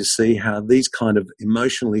easy to see how these kind of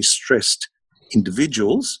emotionally stressed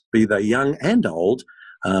individuals, be they young and old,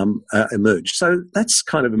 emerge. So that's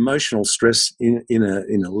kind of emotional stress in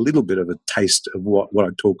a little bit of a taste of what I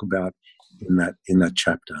talk about in that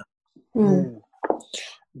chapter.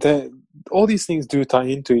 All these things do tie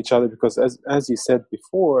into each other, because as you said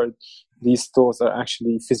before, these thoughts are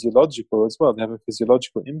actually physiological as well. They have a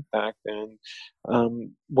physiological impact, and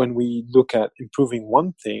when we look at improving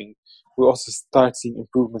one thing, we also start seeing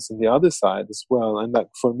improvements in the other side as well. And like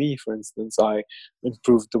for me, for instance, I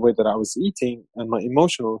improved the way that I was eating, and my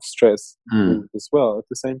emotional stress improved as well at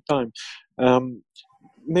the same time.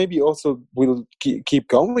 Maybe also we'll keep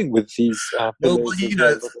going with these pillars.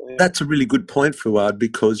 That's a really good point, Fuad,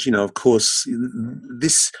 because, of course,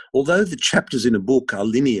 although the chapters in a book are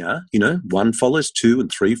linear, one follows 2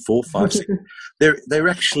 and 3, 4, 5, 6, they're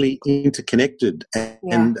actually interconnected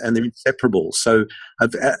and they're inseparable. So,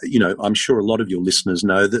 I'm sure a lot of your listeners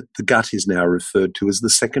know that the gut is now referred to as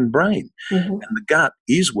the second brain. And the gut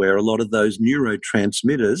is where a lot of those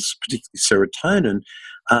neurotransmitters, particularly serotonin,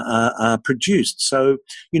 are produced. So,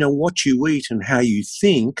 what you eat and how you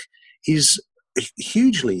think is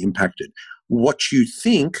hugely impacted. What you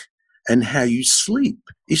think and how you sleep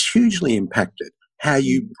is hugely impacted. How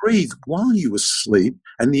you breathe while you asleep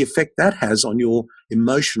and the effect that has on your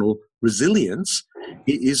emotional resilience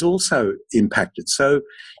is also impacted. So,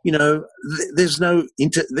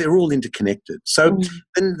 they're all interconnected. So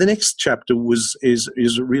then the next chapter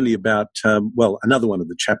is really about, another one of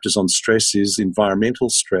the chapters on stress is environmental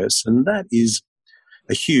stress. And that is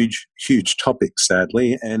a huge, huge topic,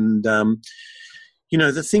 sadly. And,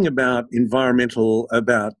 the thing about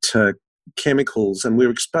chemicals, and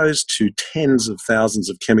we're exposed to tens of thousands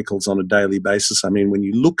of chemicals on a daily basis. I mean, when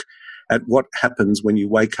you look at what happens when you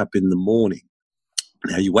wake up in the morning.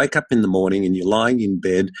 Now, you wake up in the morning and you're lying in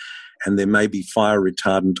bed and there may be fire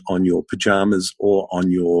retardant on your pajamas or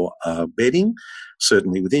on your bedding,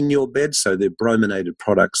 certainly within your bed, so there are brominated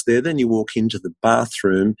products there. Then you walk into the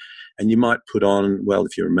bathroom and you might put on,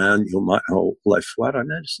 if you're a man, I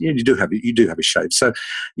notice, you do have a shave. So,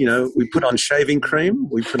 we put on shaving cream,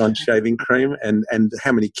 and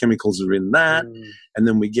how many chemicals are in that? And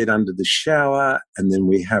then we get under the shower and then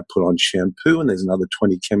we have put on shampoo and there's another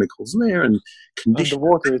 20 chemicals there, and conditioner. And the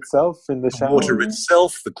water itself in the shower. The water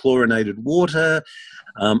itself, the chlorinated water,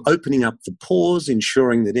 opening up the pores,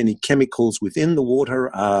 ensuring that any chemicals within the water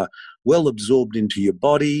are well absorbed into your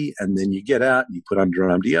body, and then you get out and you put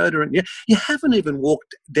underarm deodorant. You haven't even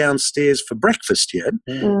walked downstairs for breakfast yet,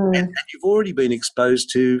 and you've already been exposed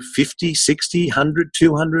to 50, 60, 100,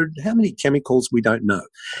 200, how many chemicals we don't know.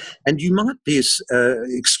 And you might be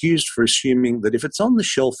excused for assuming that if it's on the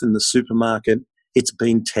shelf in the supermarket, it's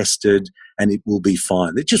been tested and it will be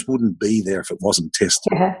fine. It just wouldn't be there if it wasn't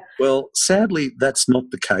tested. Yeah. Well, sadly, that's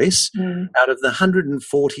not the case. Out of the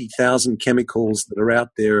 140,000 chemicals that are out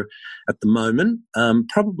there at the moment,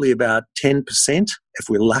 probably about 10%, if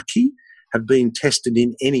we're lucky, have been tested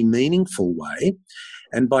in any meaningful way.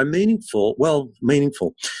 And by meaningful,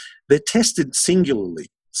 they're tested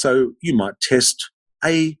singularly. So you might test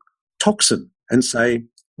a toxin and say,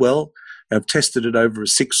 I've tested it over a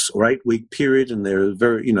 6 or 8 week period and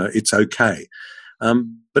they're it's okay.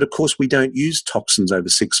 But of course, we don't use toxins over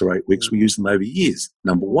 6 or 8 weeks. We use them over years,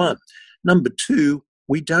 number one. Number two,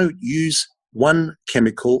 we don't use one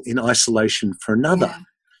chemical in isolation for another. Yeah.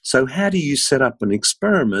 So how do you set up an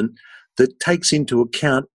experiment that takes into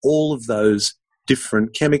account all of those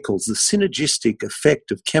different chemicals? The synergistic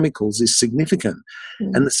effect of chemicals is significant.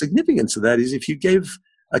 And the significance of that is if you give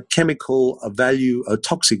a chemical a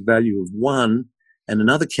toxic value of 1 and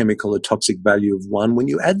another chemical a toxic value of 1, when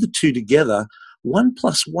you add the two together, 1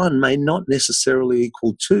 plus 1 may not necessarily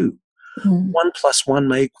equal 2. 1 plus 1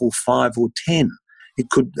 may equal 5 or 10. It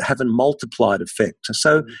could have a multiplied effect.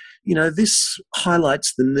 So, this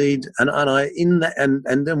highlights the need,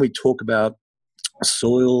 and then we talk about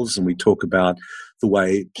soils and we talk about the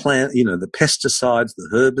way the pesticides, the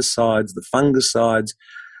herbicides, the fungicides.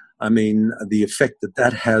 I mean, the effect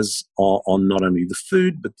that has on not only the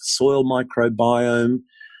food but the soil microbiome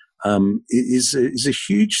is a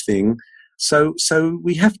huge thing. So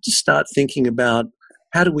we have to start thinking about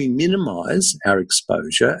how do we minimize our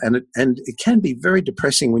exposure, and it can be very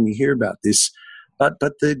depressing when you hear about this. But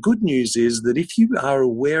the good news is that if you are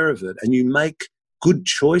aware of it and you make good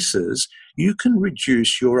choices, you can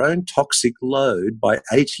reduce your own toxic load by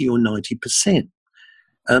 80 or 90%.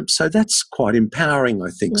 So that's quite empowering, I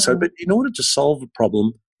think. So, but in order to solve a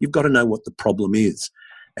problem, you've got to know what the problem is.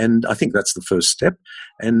 And I think that's the first step.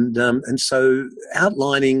 And so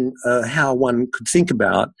outlining how one could think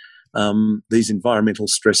about these environmental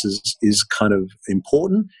stresses is kind of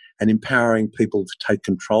important, and empowering people to take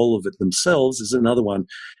control of it themselves is another one.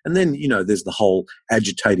 And then, there's the whole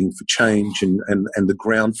agitating for change and the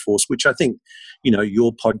ground force, which I think,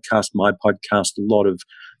 your podcast, my podcast, a lot of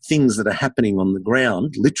things that are happening on the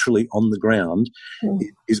ground, literally on the ground,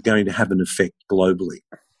 is going to have an effect globally,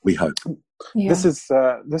 we hope. Yeah. This is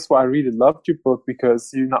why I really loved your book,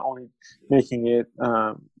 because you're not only making it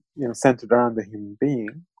centered around the human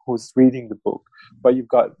being who's reading the book, But you've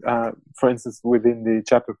got, for instance, within the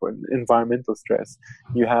chapter for environmental stress,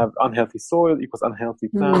 you have unhealthy soil equals unhealthy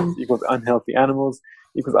plants equals unhealthy animals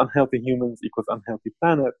equals unhealthy humans equals unhealthy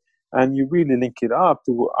planet. And you really link it up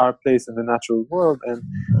to our place in the natural world. And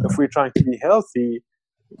if we're trying to be healthy,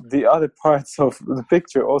 the other parts of the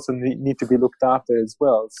picture also need to be looked after as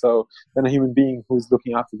well. So then a human being who's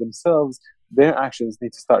looking after themselves, their actions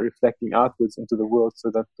need to start reflecting outwards into the world so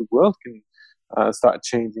that the world can start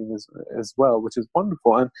changing as well, which is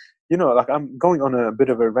wonderful. And, you know, like I'm going on a bit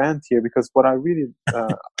of a rant here because what I really...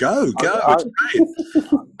 Go. It's great.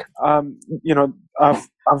 You know, I've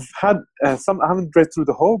had some... I haven't read through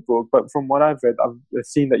the whole book, but from what I've read, I've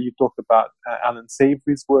seen that you talked about Alan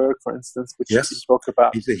Savory's work, for instance, which you talked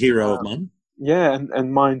about. He's a hero of mine. Yeah,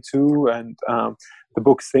 and mine too, and the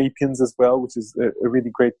book Sapiens as well, which is a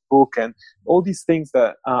really great book, and all these things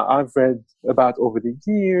that I've read about over the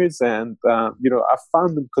years, and you know, I've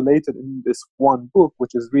found them collated in this one book,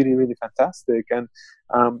 which is really, really fantastic, and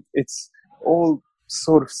it's all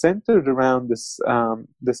sort of centered around this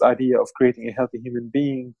this idea of creating a healthy human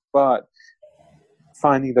being, but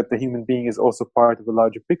finding that the human being is also part of a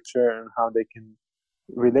larger picture and how they can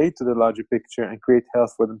relate to the larger picture and create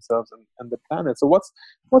health for themselves and the planet. So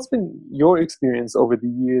what's been your experience over the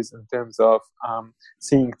years in terms of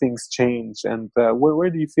seeing things change, and where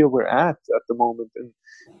do you feel we're at the moment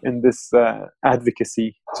in this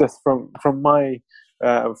advocacy, just from my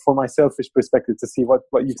for my selfish perspective, to see what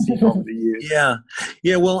you've seen over the years?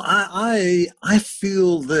 Yeah. Well, I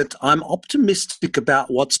feel that I'm optimistic about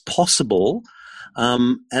what's possible.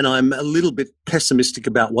 And I'm a little bit pessimistic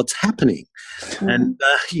about what's happening. And,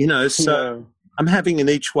 you know, so I'm having an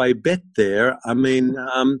each way bet there. I mean,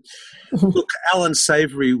 look, Alan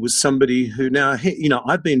Savory was somebody who now, you know,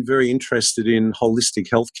 I've been very interested in holistic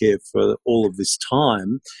healthcare for all of this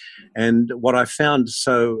time. And what I found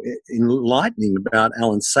so enlightening about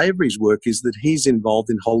Alan Savory's work is that he's involved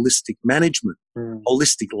in holistic management,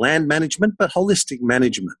 holistic land management, but holistic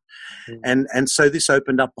management. And so this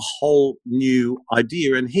opened up a whole new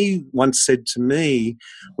idea. And he once said to me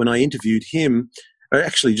when I interviewed him,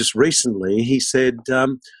 actually just recently, he said,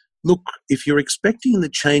 look, if you're expecting the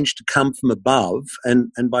change to come from above,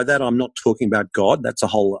 and by that I'm not talking about God, that's a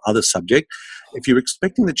whole other subject. If you're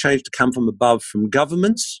expecting the change to come from above, from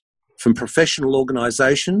governments, from professional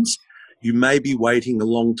organisations, you may be waiting a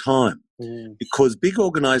long time. Because big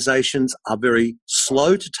organisations are very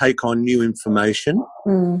slow to take on new information.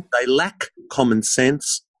 They lack common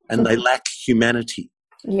sense and they lack humanity.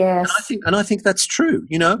 Yes. And I think that's true.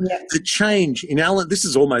 You know, the change in Alan, this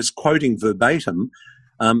is almost quoting verbatim,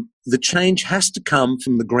 the change has to come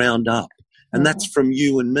from the ground up, and that's from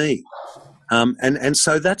you and me. And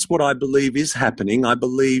so that's what I believe is happening. I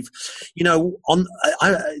believe, you know,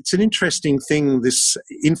 it's an interesting thing, this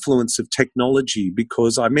influence of technology,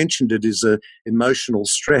 because I mentioned it as a emotional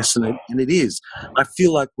stress, and it is. I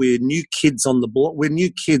feel like we're new kids on the block. We're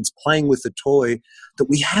new kids playing with a toy that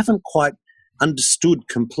we haven't quite understood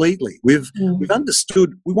completely. We've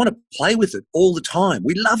understood. We want to play with it all the time.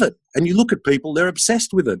 We love it. And you look at people; they're obsessed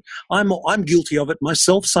with it. I'm guilty of it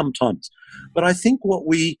myself sometimes. But I think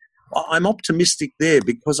I'm optimistic there,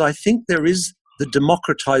 because I think there is the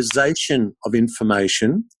democratization of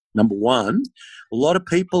information, number one. A lot of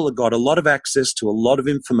people have got a lot of access to a lot of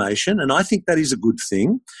information, and I think that is a good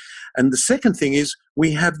thing. And the second thing is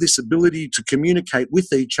we have this ability to communicate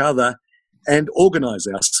with each other and organize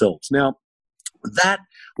ourselves. Now, that,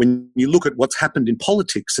 when you look at what's happened in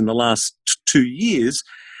politics in the last 2 years,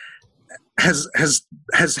 has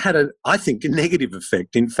had I think a negative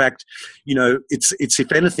effect. In fact, you know, it's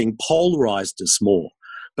if anything polarized us more.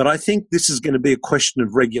 But I think this is going to be a question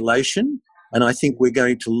of regulation, and I think we're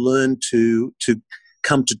going to learn to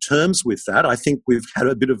come to terms with that. I think we've had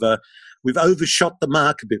we've overshot the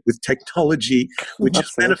mark a bit with technology, which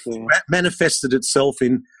has manifested itself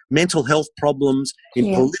in mental health problems, in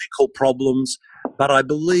political problems. But I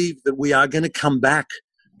believe that we are going to come back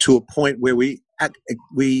to a point where we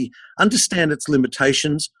understand its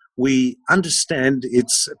limitations, we understand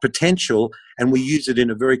its potential, and we use it in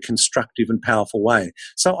a very constructive and powerful way.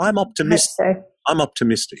 So I'm optimistic. I'm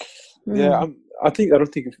optimistic. Yeah, I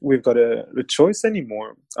don't think we've got a choice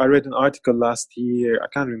anymore. I read an article last year, I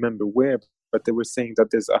can't remember where, but they were saying that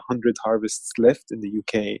there's 100 harvests left in the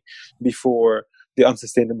UK before the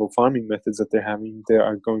unsustainable farming methods that they're having, they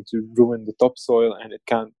are going to ruin the topsoil and it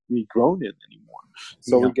can't be grown in anymore.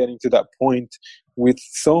 So we're getting to that point with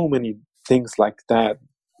so many things like that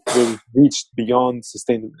where we've reached beyond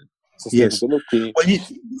sustainability. Yes. Well,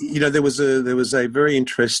 you know, there was a very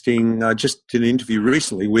interesting. I just did an interview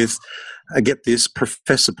recently with get this,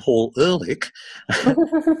 Professor Paul Ehrlich,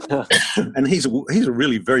 and he's a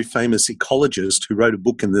really very famous ecologist who wrote a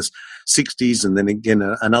book in the 60s and then again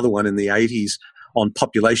another one in the 80s on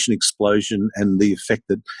population explosion and the effect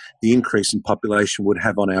that the increase in population would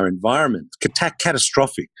have on our environment.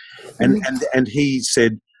 Catastrophic. And he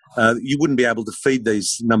said you wouldn't be able to feed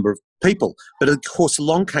these number of people. But of course,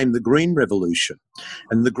 along came the Green Revolution.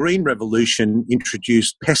 And the Green Revolution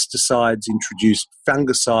introduced pesticides, introduced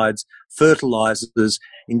fungicides, fertilizers,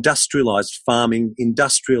 industrialized farming,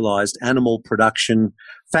 industrialized animal production,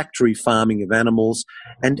 factory farming of animals,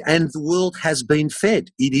 and the world has been fed.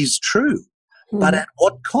 It is true. But at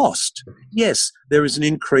what cost? Yes, there is an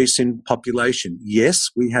increase in population. Yes,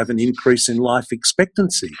 we have an increase in life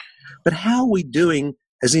expectancy. But how are we doing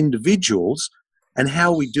as individuals, and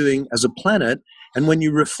how are we doing as a planet? And when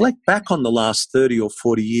you reflect back on the last 30 or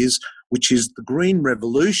 40 years, which is the Green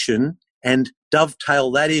Revolution, and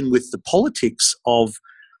dovetail that in with the politics of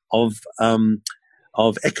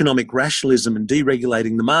economic rationalism and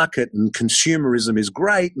deregulating the market, and consumerism is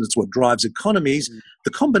great and it's what drives economies,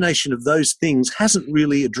 the combination of those things hasn't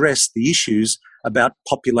really addressed the issues about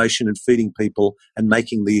population and feeding people and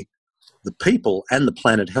making the people and the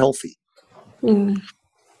planet healthy.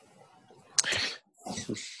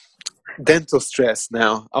 Dental stress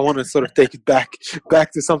now. I want to sort of take it back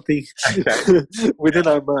to something within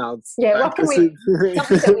our mouths. Yeah, what can something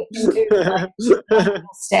that we can do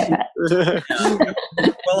step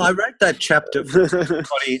it. Well, I wrote that chapter for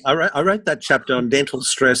everybody. I wrote that chapter on dental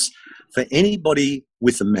stress for anybody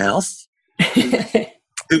with a mouth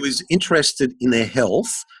who is interested in their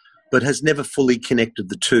health but has never fully connected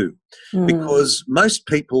the two. Because most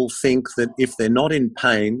people think that if they're not in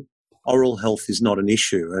pain, oral health is not an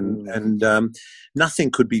issue, and nothing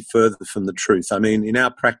could be further from the truth. I mean, in our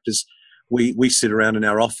practice, we sit around in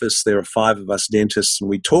our office. There are 5 of us dentists, and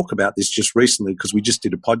we talk about this just recently because we just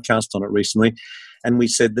did a podcast on it recently, and we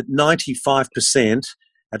said that 95%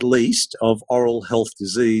 at least of oral health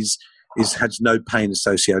disease has no pain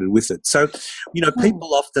associated with it. So,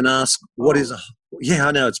 people often ask, what is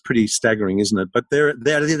I know it's pretty staggering, isn't it? But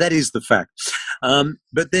that is the fact.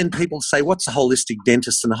 But then people say, what's a holistic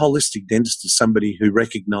dentist? And a holistic dentist is somebody who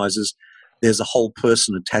recognizes there's a whole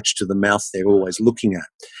person attached to the mouth they're always looking at.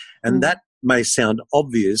 And that may sound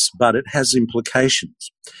obvious, but it has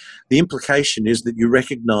implications. The implication is that you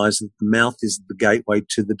recognize that the mouth is the gateway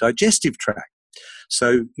to the digestive tract.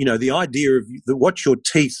 So, the idea of what your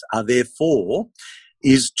teeth are there for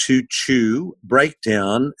is to chew, break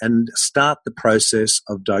down, and start the process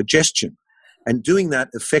of digestion. And doing that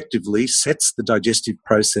effectively sets the digestive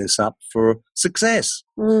process up for success.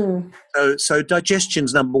 So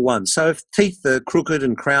digestion's number one. So if teeth are crooked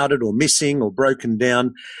and crowded or missing or broken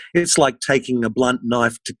down, it's like taking a blunt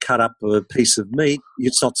knife to cut up a piece of meat.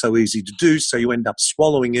 It's not so easy to do, so you end up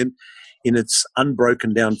swallowing it in its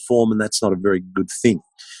unbroken down form, and that's not a very good thing.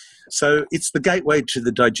 So it's the gateway to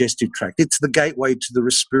the digestive tract. It's the gateway to the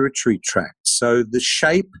respiratory tract. So the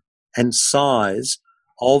shape and size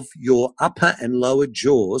of your upper and lower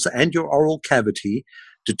jaws and your oral cavity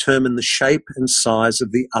determine the shape and size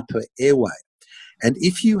of the upper airway. And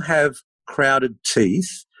if you have crowded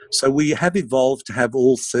teeth, so we have evolved to have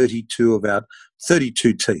all 32 of our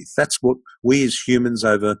 32 teeth. That's what we as humans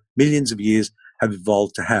over millions of years have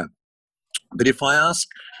evolved to have. But if I ask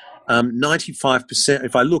 95%,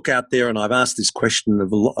 if I look out there, and I've asked this question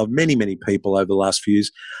of many, many people over the last few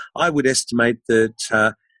years, I would estimate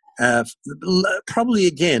that probably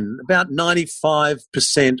again about 95%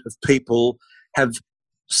 of people have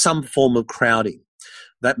some form of crowding.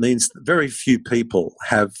 That means that very few people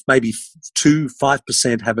have, maybe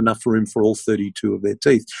 5% have enough room for all 32 of their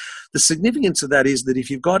teeth. The significance of that is that if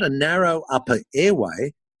you've got a narrow upper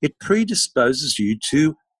airway, it predisposes you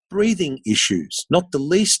to breathing issues, not the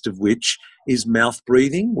least of which is mouth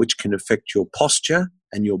breathing, which can affect your posture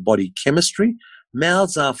and your body chemistry.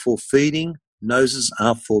 Mouths are for feeding, noses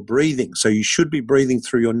are for breathing. So you should be breathing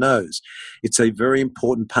through your nose. It's a very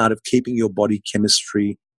important part of keeping your body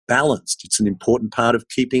chemistry balanced. It's an important part of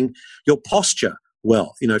keeping your posture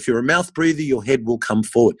well. If you're a mouth breather, your head will come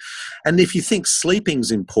forward. And if you think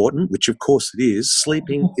sleeping's important, which of course it is,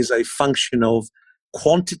 sleeping is a function of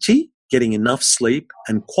quantity, getting enough sleep,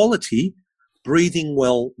 and quality, breathing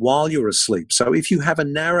well while you're asleep. So if you have a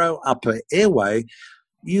narrow upper airway,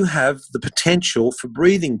 you have the potential for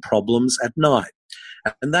breathing problems at night.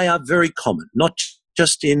 And they are very common, not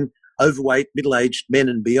just in overweight, middle-aged men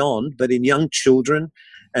and beyond, but in young children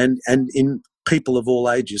and in people of all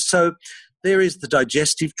ages. So there is the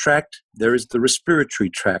digestive tract, there is the respiratory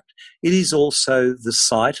tract. It is also the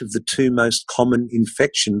site of the two most common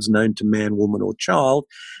infections known to man, woman or child,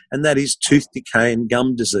 and that is tooth decay and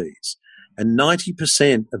gum disease. And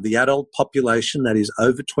 90% of the adult population, that is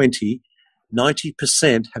over 20,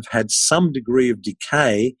 90% have had some degree of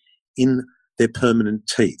decay in their permanent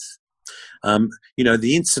teeth.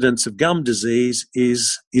 The incidence of gum disease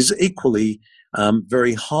is equally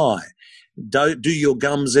very high. Do your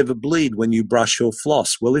gums ever bleed when you brush or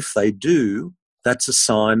floss? Well, if they do, that's a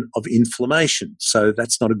sign of inflammation. So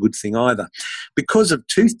that's not a good thing either. Because of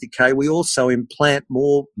tooth decay, we also implant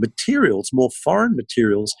more materials, more foreign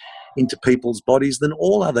materials into people's bodies than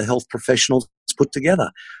all other health professionals put together.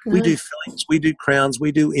 Mm. We do fillings, we do crowns,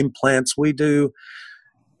 we do implants, we do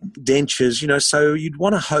dentures, so you'd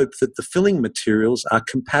want to hope that the filling materials are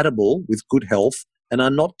compatible with good health and are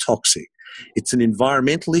not toxic. It's an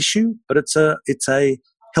environmental issue, but it's a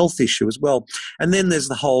health issue as well. And then there's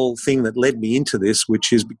the whole thing that led me into this,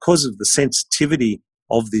 which is because of the sensitivity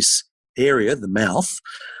of this area, the mouth,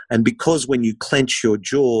 and because when you clench your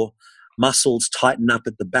jaw, muscles tighten up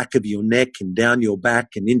at the back of your neck and down your back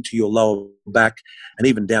and into your lower back and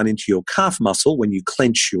even down into your calf muscle when you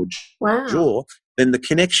clench your jaw, then the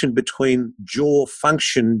connection between jaw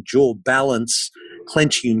function, jaw balance,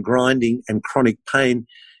 clenching and grinding and chronic pain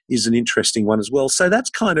is an interesting one as well. So that's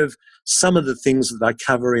kind of some of the things that I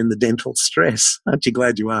cover in the dental stress. Aren't you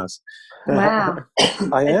glad you asked? Wow.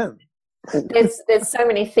 I am. There's so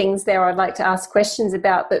many things there I'd like to ask questions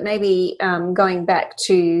about, but maybe going back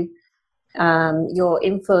to your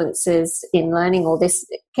influences in learning all this,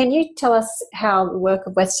 can you tell us how the work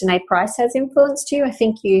of Weston A. Price has influenced you? I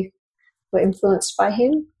think you were influenced by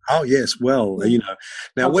him. Oh yes, well,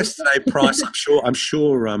 now Weston A. Price. I'm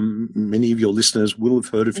sure many of your listeners will have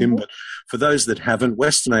heard of him, but for those that haven't,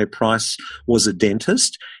 Weston A. Price was a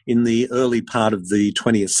dentist in the early part of the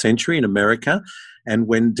 20th century in America, and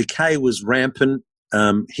when decay was rampant,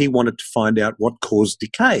 he wanted to find out what caused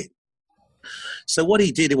decay. So what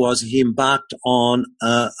he did was he embarked on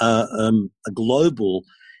a global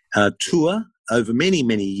tour over many,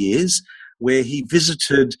 many years where he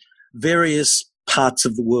visited various parts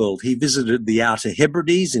of the world. He visited the Outer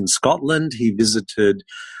Hebrides in Scotland. He visited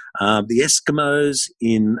the Eskimos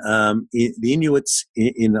the Inuits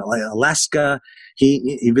in Alaska.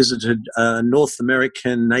 He visited North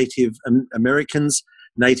American Native Americans,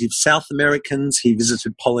 Native South Americans. He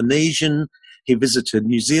visited Polynesian. He visited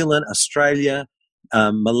New Zealand, Australia,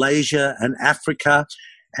 Malaysia, and Africa.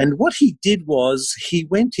 And what he did was he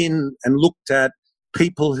went in and looked at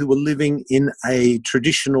people who were living in a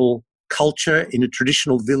traditional culture, in a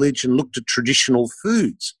traditional village, and looked at traditional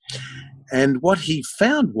foods. And what he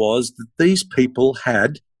found was that these people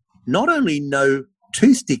had not only no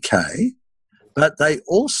tooth decay, but they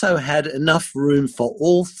also had enough room for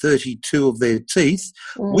all 32 of their teeth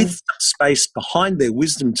with some space behind their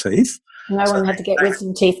wisdom teeth. No one had to get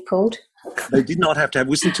wisdom teeth pulled. They did not have to have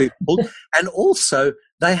wisdom teeth pulled. And also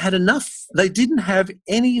they had enough, they didn't have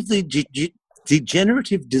any of the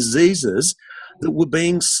degenerative diseases that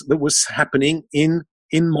was happening in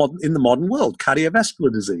the modern world: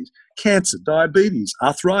 cardiovascular disease, cancer, diabetes,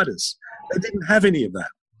 arthritis. They didn't have any of that.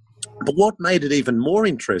 But what made it even more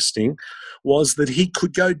interesting was that he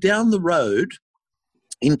could go down the road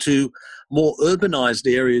into more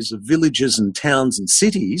urbanized areas of villages and towns and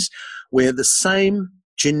cities where the same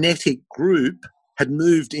genetic group had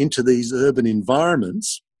moved into these urban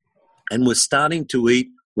environments and were starting to eat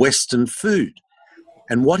Western food.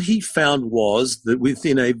 And what he found was that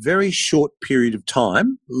within a very short period of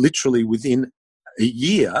time, literally within a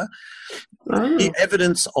year, the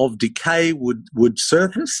evidence of decay would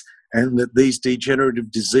surface and that these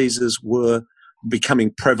degenerative diseases were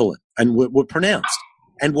becoming prevalent and were pronounced.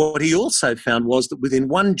 And what he also found was that within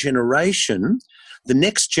one generation, the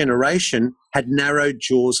next generation had narrowed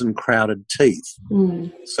jaws and crowded teeth.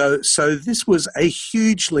 So this was a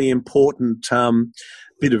hugely important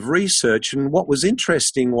bit of research. And what was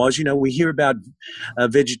interesting was, we hear about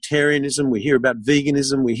vegetarianism, we hear about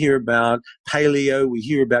veganism, we hear about paleo, we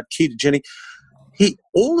hear about ketogenic.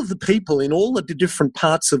 All of the people in all of the different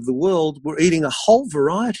parts of the world were eating a whole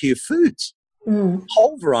variety of foods.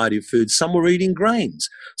 Whole variety of foods. Some were eating grains,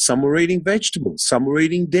 some were eating vegetables, some were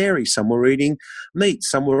eating dairy, some were eating meat,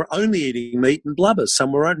 some were only eating meat and blubber,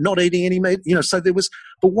 some were not eating any meat. So there was,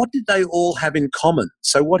 but what did they all have in common?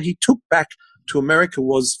 So what he took back to America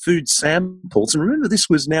was food samples. And remember, this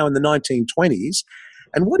was now in the 1920s.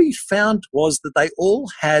 And what he found was that they all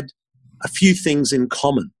had a few things in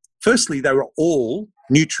common. Firstly, they were all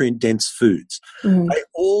nutrient-dense foods. They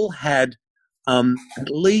all had at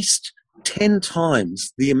least 10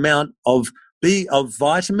 times the amount of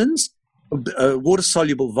vitamins,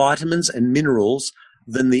 water-soluble vitamins and minerals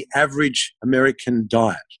than the average American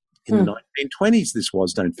diet. In the 1920s, this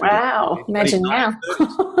was, don't forget. Wow, imagine now.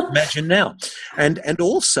 Imagine now. And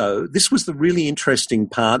also, this was the really interesting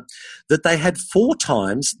part, that they had 4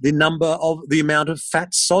 times the amount of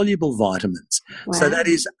fat-soluble vitamins. Wow. So that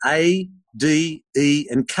is A, D, E,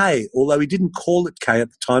 and K. Although he didn't call it K at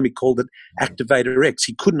the time, he called it Activator X.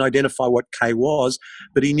 He couldn't identify what K was,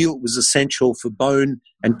 but he knew it was essential for bone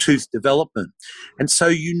and tooth development. And so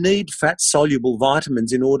you need fat-soluble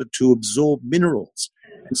vitamins in order to absorb minerals.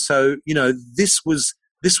 And so, this was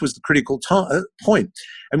the critical point.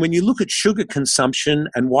 And when you look at sugar consumption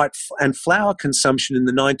and flour consumption in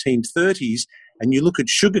the 1930s, and you look at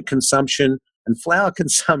sugar consumption and flour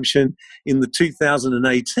consumption in the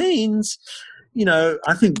 2018s,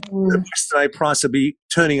 I think yesterday Price will be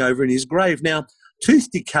turning over in his grave. Now,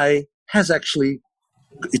 tooth decay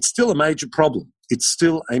it's still a major problem. It's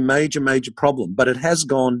still a major, major problem, but it has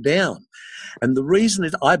gone down. And the reason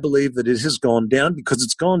I believe that it has gone down, because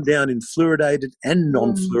it's gone down in fluoridated and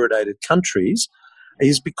non-fluoridated countries,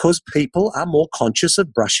 is because people are more conscious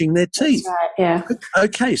of brushing their teeth. That's right, yeah.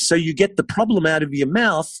 Okay, so you get the problem out of your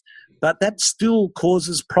mouth, but that still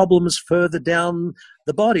causes problems further down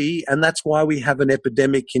the body, and that's why we have an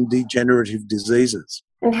epidemic in degenerative diseases.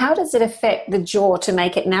 And how does it affect the jaw to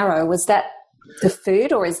make it narrow? Was that the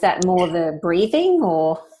food, or is that more the breathing,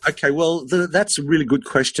 or? Okay, well, that's a really good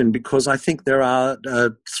question, because I think there are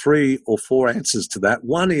 3 or 4 answers to that.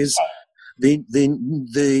 One is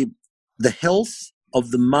the health of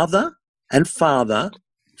the mother and father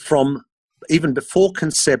from even before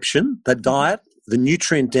conception, the diet, the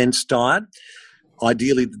nutrient-dense diet,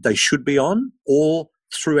 ideally that they should be on, or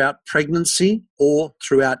throughout pregnancy, or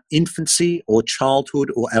throughout infancy, or childhood,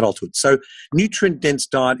 or adulthood. So nutrient-dense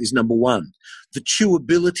diet is number 1. The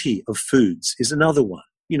chewability of foods is another one.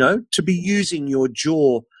 To be using your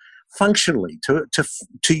jaw functionally,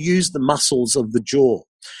 to use the muscles of the jaw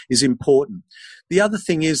is important. The other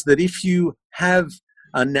thing is that if you have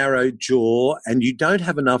a narrow jaw and you don't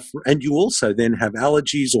have enough, and you also then have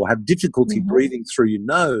allergies or have difficulty breathing through your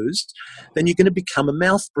nose, then you're going to become a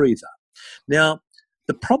mouth breather. Now,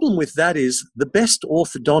 the problem with that is the best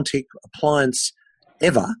orthodontic appliance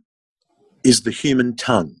ever is the human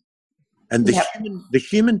tongue. And the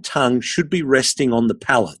human tongue should be resting on the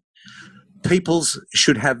palate. People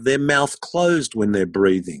should have their mouth closed when they're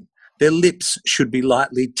breathing. Their lips should be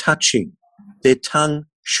lightly touching. Their tongue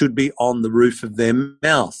should be on the roof of their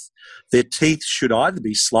mouth. Their teeth should either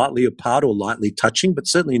be slightly apart or lightly touching, but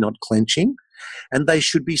certainly not clenching. And they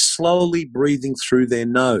should be slowly breathing through their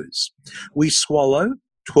nose. We swallow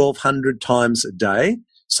 1,200 times a day.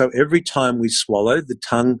 So every time we swallow, the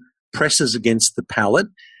tongue presses against the palate.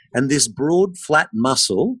 And this broad, flat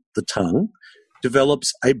muscle, the tongue,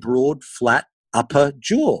 develops a broad, flat upper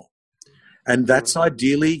jaw. And that's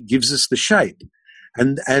ideally gives us the shape.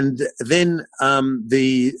 And then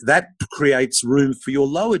that creates room for your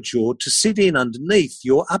lower jaw to sit in underneath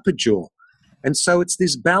your upper jaw. And so it's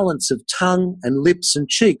this balance of tongue and lips and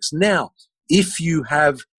cheeks. Now, if you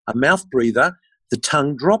have a mouth breather, the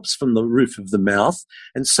tongue drops from the roof of the mouth.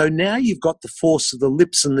 And so now you've got the force of the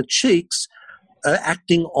lips and the cheeks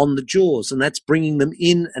acting on the jaws, and that's bringing them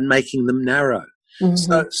in and making them narrow.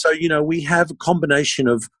 So we have a combination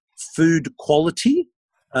of food quality,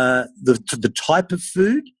 the type of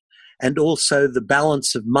food, and also the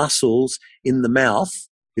balance of muscles in the mouth.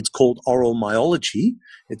 It's called oral myology.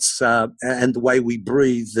 It's and the way we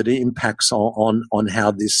breathe that impacts on how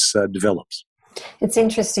this develops. It's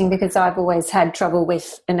interesting because I've always had trouble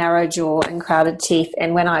with a narrow jaw and crowded teeth.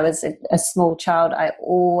 And when I was a small child, I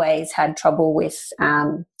always had trouble with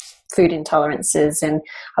food intolerances. And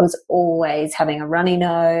I was always having a runny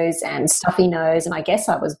nose and stuffy nose. And I guess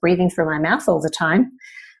I was breathing through my mouth all the time.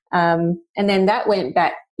 And then that went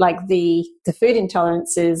back, like the food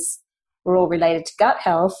intolerances were all related to gut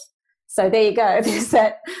health. So there you go. There's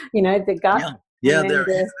that, the gut. Yeah,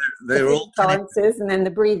 they're all tolerances, and then the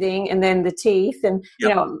breathing, and then the teeth. And,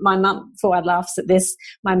 my mum, Fuad laughs at this,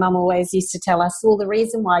 my mum always used to tell us, well, the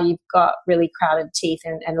reason why you've got really crowded teeth,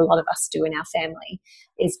 and a lot of us do in our family,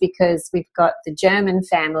 is because we've got the German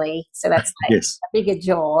family, so that's like a bigger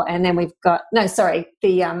jaw. And then we've got,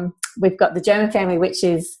 we've got the German family, which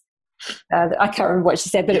is, I can't remember what she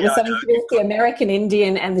said, but it was something to do with the American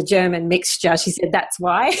Indian and the German mixture. She said, that's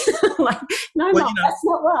why. I'm like, no, Mom, that's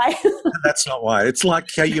not why. That's not why. It's like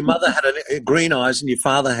how your mother had green eyes and your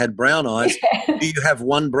father had brown eyes. Yeah. Do you have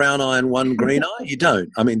one brown eye and one green eye? You don't.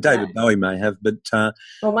 I mean, David Bowie may have, but...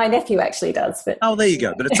 well, my nephew actually does. But there you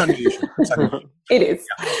go. But it's unusual. It is.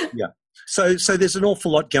 Yeah. So there's an awful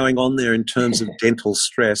lot going on there in terms of dental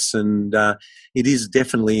stress, and it is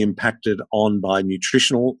definitely impacted on by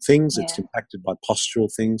nutritional things. It's impacted by postural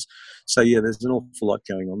things. So, there's an awful lot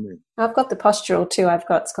going on there. I've got the postural too. I've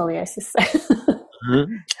got scoliosis.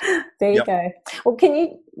 Mm-hmm. There you go. Well, can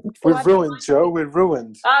you... We're ruined, Joe. We're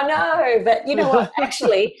ruined. I know, but you know what?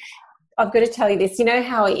 Actually, I've got to tell you this. You know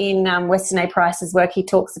how in Weston A. Price's work he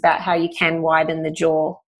talks about how you can widen the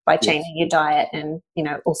jaw by changing your diet, and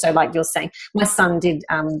also like you're saying, my son did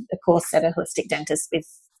a course at a holistic dentist with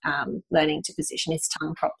learning to position his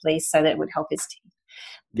tongue properly so that it would help his teeth.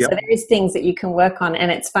 Yep. So there is things that you can work on, and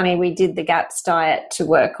it's funny, we did the GAPS diet to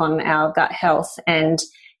work on our gut health, and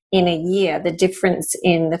in a year the difference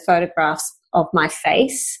in the photographs of my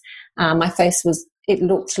face it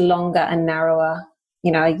looked longer and narrower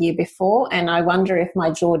a year before, and I wonder if my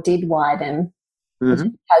jaw did widen.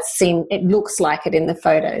 It looks like it in the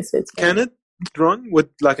photos. Can it, Ron, would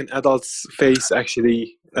like an adult's face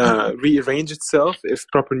actually rearrange itself if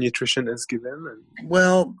proper nutrition is given?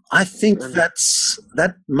 Well, I think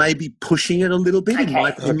that may be pushing it a little bit.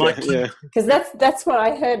 Because that's what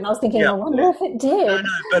I heard, and I was thinking, I wonder if it did.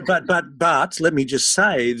 No, but let me just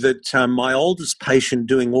say that my oldest patient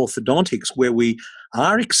doing orthodontics, where we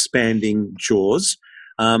are expanding jaws,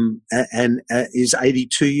 and is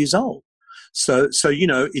 82 years old. So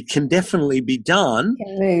it can definitely be done.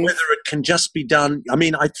 Whether it can just be done, I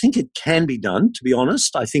mean, I think it can be done, to be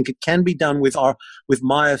honest. I think it can be done with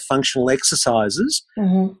myofunctional exercises,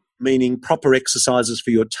 meaning proper exercises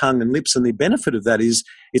for your tongue and lips. And the benefit of that is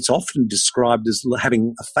it's often described as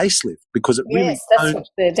having a facelift, because it really that's what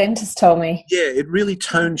the dentist told me. Yeah, it really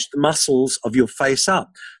tones the muscles of your face up.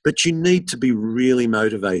 But you need to be really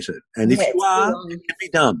motivated. And if you are, it can be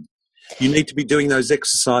done. You need to be doing those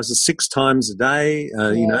exercises 6 times a day,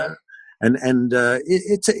 and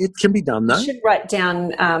it can be done, though. You should write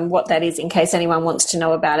down what that is in case anyone wants to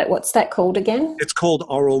know about it. What's that called again? It's called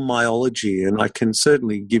oral myology, and I can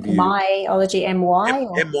certainly give you... Myology, M-Y?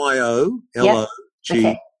 M-Y-O-L-O-G-Y,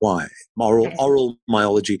 oral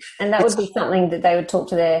myology. And that would be something that they would talk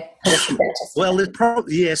to their holistic dentist. Well, there's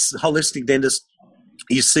probably, holistic dentists.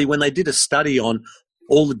 You see, when they did a study on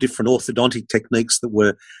all the different orthodontic techniques that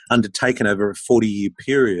were undertaken over a 40-year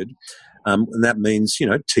period. And that means,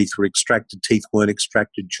 teeth were extracted, teeth weren't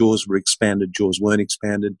extracted, jaws were expanded, jaws weren't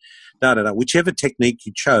expanded, Whichever technique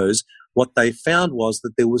you chose, what they found was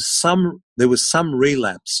that there was some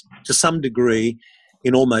relapse to some degree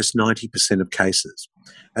in almost 90% of cases.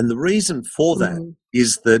 And the reason for that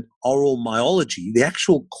is that oral myology, the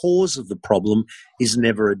actual cause of the problem, is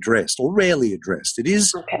never addressed or rarely addressed. It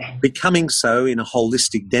is becoming so in a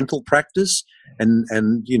holistic dental practice, and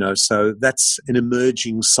so that's an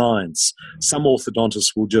emerging science. Some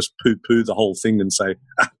orthodontists will just poo-poo the whole thing and say,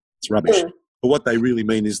 it's rubbish. But what they really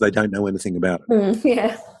mean is they don't know anything about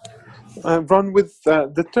it. Ron, with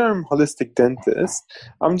the term holistic dentist,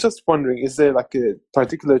 I'm just wondering, is there like a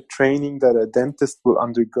particular training that a dentist will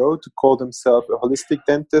undergo to call themselves a holistic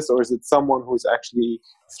dentist, or is it someone who's actually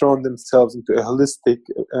thrown themselves into a holistic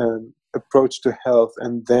approach to health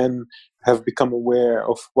and then have become aware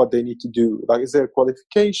of what they need to do? Like, is there a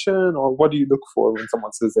qualification, or what do you look for when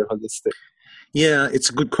someone says they're holistic? Yeah, it's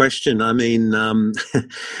a good question. I mean,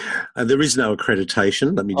 there is no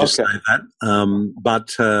accreditation. Let me just say that.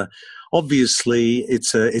 But obviously,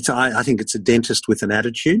 I think it's a dentist with an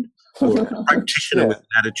attitude, or a practitioner with an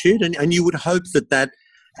attitude, and you would hope that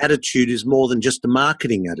attitude is more than just a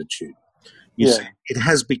marketing attitude. You see, it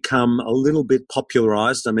has become a little bit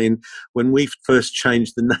popularized. I mean, when we first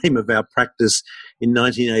changed the name of our practice in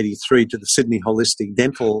 1983 to the Sydney Holistic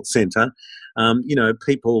Dental Centre,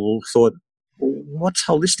 people thought, what's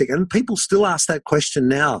holistic? And people still ask that question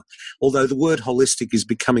now, although the word holistic is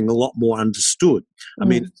becoming a lot more understood. I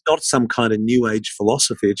mean, it's not some kind of new age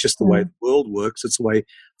philosophy. It's just the way the world works. It's the way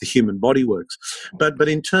the human body works. But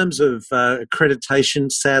in terms of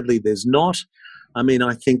accreditation, sadly, there's not. I mean,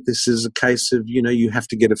 I think this is a case of, you have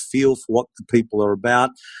to get a feel for what the people are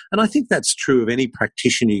about. And I think that's true of any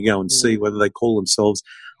practitioner you go and see, whether they call themselves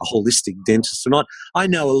a holistic dentist or not. I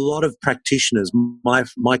know a lot of practitioners,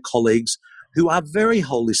 my colleagues, who are very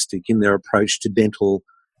holistic in their approach to dental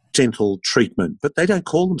treatment, but they don't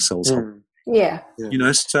call themselves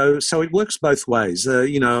holistic. So it works both ways.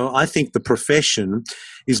 I think the profession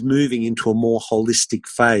is moving into a more holistic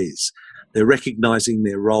phase. They're recognizing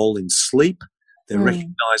their role in sleep. They're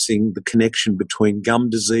recognizing the connection between gum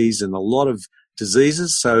disease and a lot of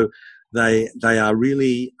diseases. So they are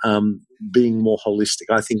really being more holistic.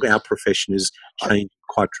 I think our profession is changing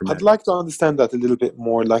quite dramatically. I'd like to understand that a little bit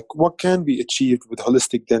more. Like, what can be achieved with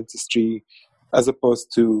holistic dentistry as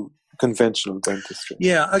opposed to conventional dentistry?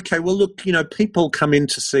 Yeah, okay. Well, look, people come in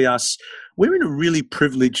to see us. We're in a really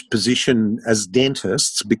privileged position as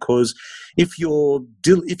dentists because if you're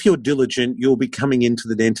diligent, you'll be coming into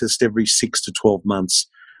the dentist every 6 to 12 months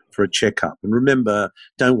for a checkup. And remember,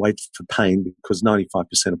 don't wait for pain because 95%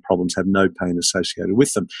 of problems have no pain associated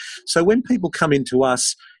with them. So when people come into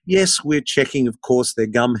us, yes, we're checking, of course, their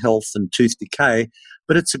gum health and tooth decay,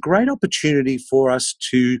 but it's a great opportunity for us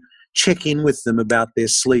to check in with them about their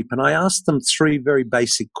sleep. And I ask them 3 very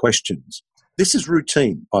basic questions. This is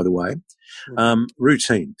routine, by the way.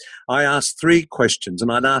 Routine. I ask 3 questions,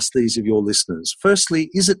 and I'd ask these of your listeners. Firstly,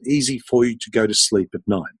 is it easy for you to go to sleep at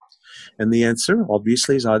night? And the answer,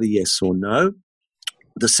 obviously, is either yes or no.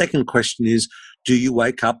 The second question is, do you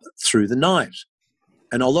wake up through the night?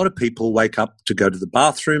 And a lot of people wake up to go to the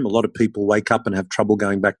bathroom. A lot of people wake up and have trouble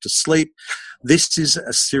going back to sleep. This is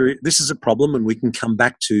a problem, and we can come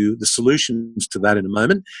back to the solutions to that in a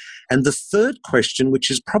moment. And the third question, which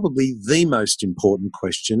is probably the most important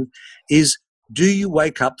question, is do you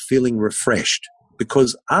wake up feeling refreshed?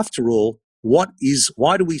 Because after all, why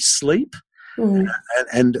do we sleep?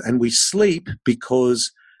 And we sleep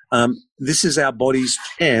because this is our body's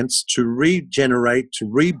chance to regenerate, to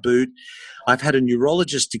reboot. I've had a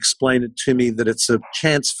neurologist explain it to me that it's a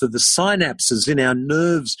chance for the synapses in our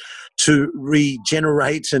nerves to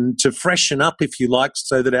regenerate and to freshen up, if you like,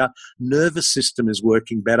 so that our nervous system is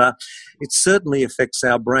working better. It certainly affects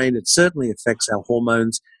our brain. It certainly affects our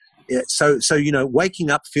hormones. So waking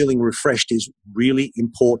up feeling refreshed is really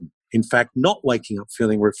important. In fact, not waking up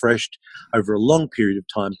feeling refreshed over a long period of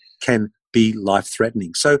time can be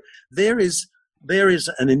life-threatening. So there is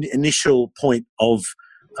an initial point of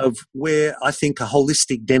where I think a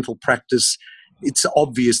holistic dental practice, it's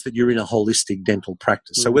obvious that you're in a holistic dental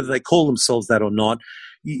practice. So whether they call themselves that or not,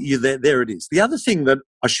 there it is. The other thing that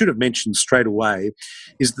I should have mentioned straight away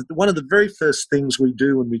is that one of the very first things we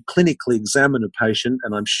do when we clinically examine a patient,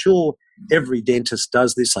 and I'm sure every dentist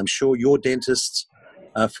does this, I'm sure your dentists,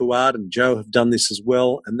 Fuad and Joe, have done this as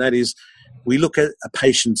well, and that is we look at a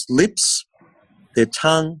patient's lips, their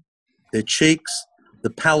tongue, their cheeks, the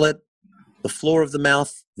palate, the floor of the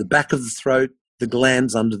mouth, the back of the throat, the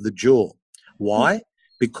glands under the jaw. Why?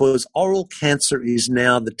 Because oral cancer is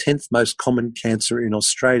now the 10th most common cancer in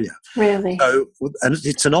Australia. Really? So, and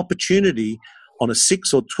it's an opportunity on a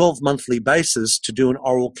 6 or 12 monthly basis to do an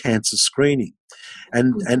oral cancer screening.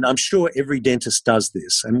 And I'm sure every dentist does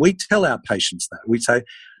this. And we tell our patients that. We say,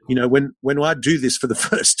 when I do this for the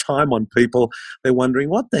first time on people, they're wondering,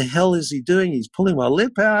 what the hell is he doing? He's pulling my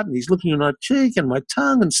lip out and he's looking at my cheek and my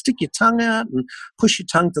tongue, and stick your tongue out and push your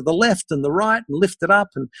tongue to the left and the right and lift it up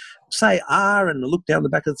and say ah and look down the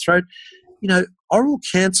back of the throat. Oral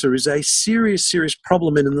cancer is a serious, serious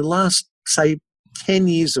problem. And in the last, say, 10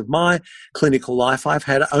 years of my clinical life, I've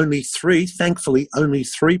had thankfully only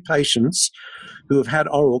three patients who have had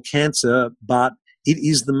oral cancer, but it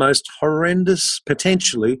is the most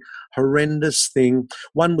potentially horrendous thing.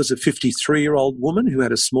 One was a 53-year-old woman who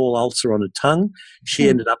had a small ulcer on her tongue. She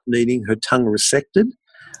ended up needing her tongue resected.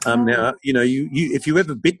 Now, if you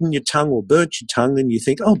ever bitten your tongue or burnt your tongue and you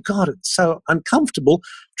think, oh, God, it's so uncomfortable,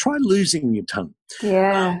 try losing your tongue.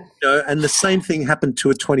 Yeah. And the same thing happened to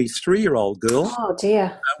a 23-year-old girl. Oh,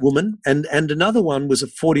 dear. Woman. And another one was a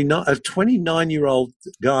 29-year-old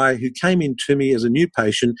guy who came in to me as a new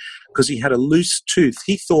patient because he had a loose tooth.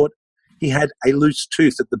 He thought he had a loose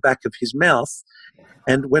tooth at the back of his mouth.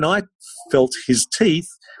 And when I felt his teeth,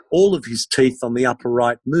 all of his teeth on the upper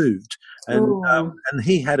right moved. And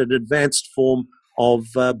he had an advanced form of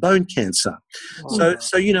bone cancer. So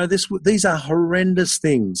these are horrendous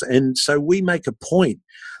things. And so we make a point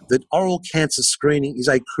that oral cancer screening is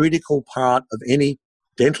a critical part of any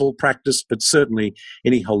dental practice, but certainly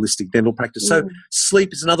any holistic dental practice. So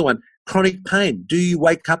sleep is another one. Chronic pain. Do you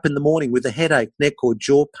wake up in the morning with a headache, neck or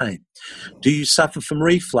jaw pain? Do you suffer from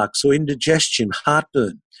reflux or indigestion,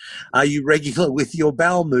 heartburn? Are you regular with your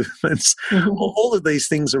bowel movements? All of these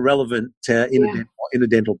things are relevant in a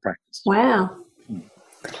dental practice. Wow.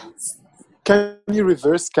 Can you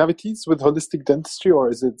reverse cavities with holistic dentistry, or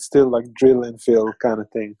is it still like drill and fill kind of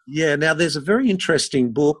thing? Yeah, now there's a very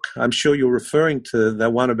interesting book. I'm sure you're referring to the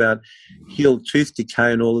one about healed tooth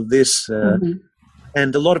decay and all of this.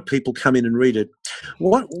 And a lot of people come in and read it.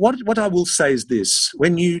 What I will say is this.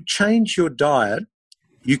 When you change your diet,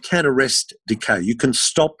 you can arrest decay. You can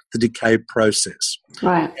stop the decay process.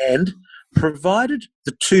 Right. And provided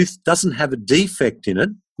the tooth doesn't have a defect in it,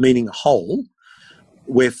 meaning a hole,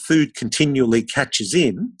 where food continually catches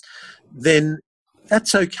in, then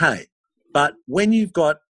that's okay. But when you've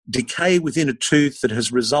got decay within a tooth that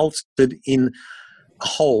has resulted in a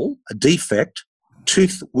hole, a defect,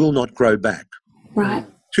 tooth will not grow back. Right.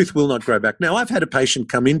 Tooth will not grow back. Now, I've had a patient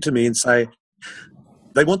come into me and say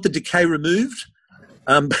they want the decay removed,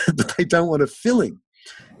 but they don't want a filling.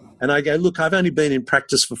 And I go, look, I've only been in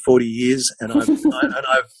practice for 40 years, and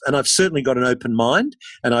I've certainly got an open mind,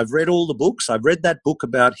 and I've read all the books. I've read that book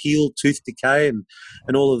about healed tooth decay and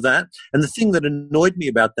all of that. And the thing that annoyed me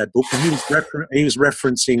about that book, and he was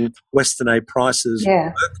referencing Weston A. Price's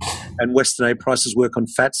work, and Weston A. Price's work on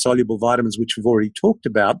fat-soluble vitamins, which we've already talked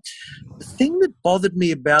about. The thing that bothered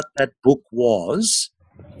me about that book was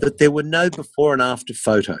that there were no before and after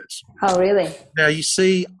photos. Oh, really? Now, you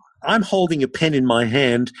see, I'm holding a pen in my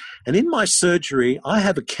hand, and in my surgery, I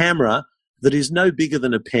have a camera that is no bigger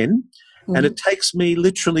than a pen, and it takes me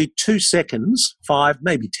literally 2 seconds, 5,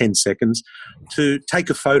 maybe 10 seconds, to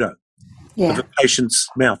take a photo of a patient's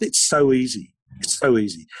mouth. It's so easy. It's so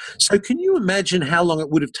easy. So can you imagine how long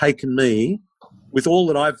it would have taken me, with all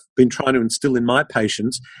that I've been trying to instill in my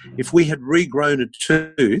patients, if we had regrown a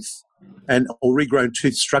tooth or regrown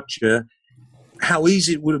tooth structure, how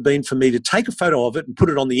easy it would have been for me to take a photo of it and put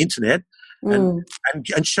it on the internet and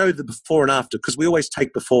show the before and after, because we always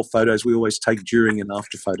take before photos, we always take during and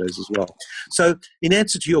after photos as well. So in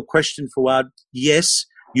answer to your question, Fouad, yes,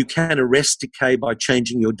 you can arrest decay by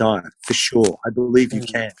changing your diet, for sure. I believe you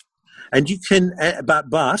can. And you can, but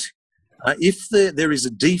if there is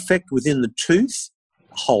a defect within the tooth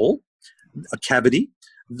hole, a cavity,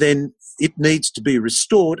 then it needs to be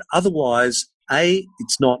restored. Otherwise,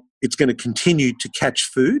 it's going to continue to catch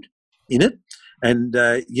food in it. And,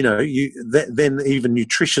 then even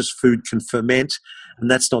nutritious food can ferment, and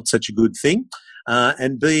that's not such a good thing.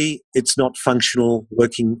 And B, it's not functional,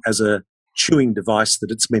 working as a chewing device that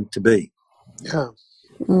it's meant to be. Yeah.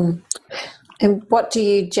 And what do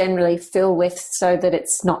you generally fill with so that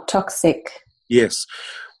it's not toxic? Yes.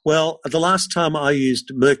 Well, the last time I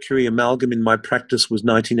used mercury amalgam in my practice was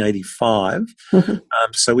 1985.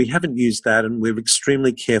 So we haven't used that, and we're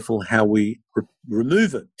extremely careful how we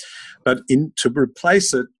remove it. But to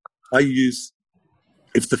replace it, I use,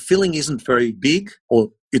 if the filling isn't very big, or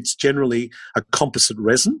it's generally a composite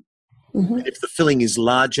resin. And if the filling is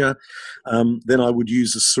larger, then I would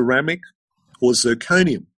use a ceramic or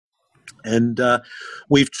zirconium. And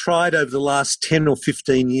we've tried over the last 10 or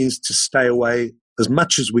 15 years to stay away as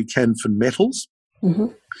much as we can from metals.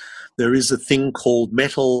 There is a thing called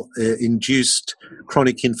metal-induced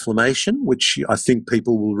chronic inflammation, which I think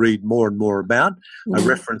people will read more and more about. I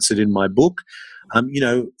reference it in my book. We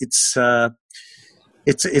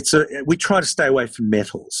try to stay away from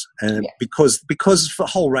metals, and because for a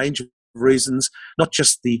whole range of reasons, not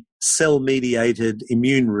just the cell-mediated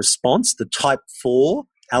immune response, the type 4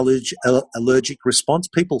 allergic response.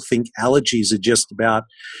 People think allergies are just about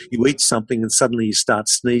you eat something and suddenly you start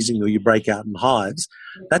sneezing or you break out in hives.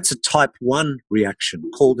 That's a type 1 reaction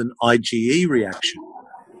called an IgE reaction.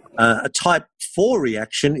 A type 4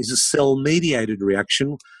 reaction is a cell-mediated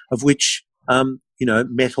reaction of which,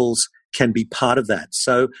 metals can be part of that.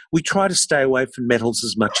 So we try to stay away from metals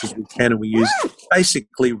as much as we can, and we use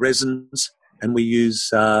basically resins, and we use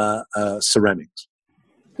ceramics.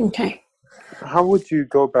 Okay. How would you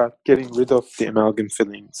go about getting rid of the amalgam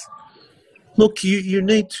fillings? Look, you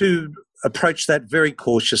need to approach that very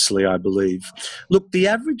cautiously, I believe. Look, the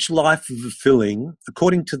average life of a filling,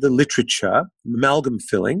 according to the literature, amalgam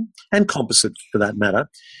filling, and composite for that matter,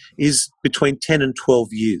 is between 10 and 12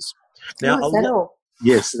 years. Now, is that all?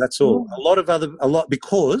 Yes, that's all.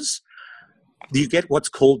 Because you get what's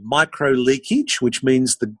called micro leakage, which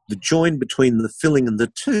means the join between the filling and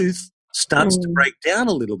the tooth starts to break down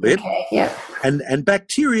a little bit. Okay, yeah. And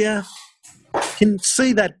bacteria can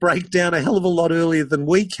see that breakdown a hell of a lot earlier than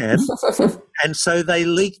we can. And so they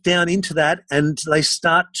leak down into that, and they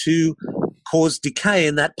start to cause decay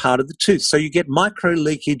in that part of the tooth. So you get micro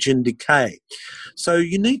leakage and decay. So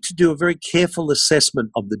you need to do a very careful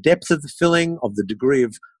assessment of the depth of the filling, of the degree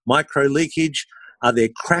of micro leakage. Are there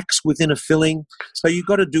cracks within a filling? So you've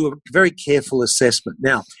got to do a very careful assessment.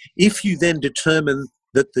 Now, if you then determine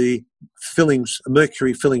that the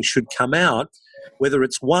mercury filling should come out, whether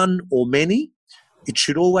it's one or many, it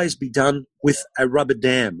should always be done with a rubber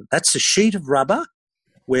dam. That's a sheet of rubber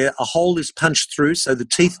where a hole is punched through so the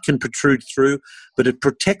teeth can protrude through, but it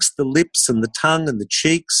protects the lips and the tongue and the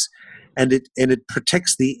cheeks, and it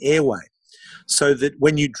protects the airway, so that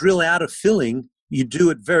when you drill out a filling, you do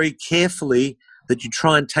it very carefully, that you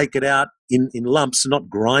try and take it out in lumps and not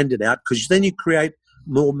grind it out, because then you create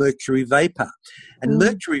more mercury vapor. And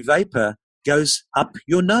mercury vapor goes up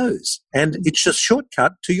your nose, and it's a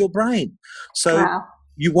shortcut to your brain. So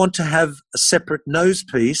you want to have a separate nose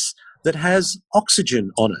piece that has oxygen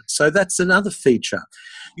on it. So that's another feature.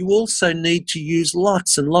 You also need to use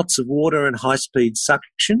lots and lots of water and high-speed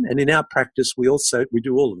suction. And in our practice, we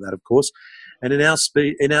do all of that, of course. And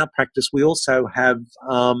in our practice, we also have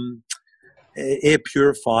air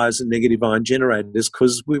purifiers and negative ion generators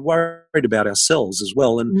because we're worried about ourselves as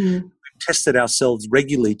well. And we've tested ourselves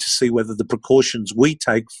regularly to see whether the precautions we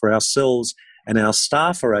take for ourselves and our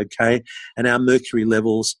staff are okay, and our mercury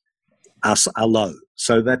levels are low.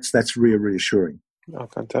 So that's reassuring. Oh,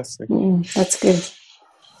 fantastic. That's good.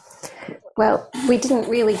 Well, we didn't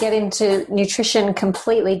really get into nutrition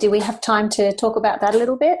completely. Do we have time to talk about that a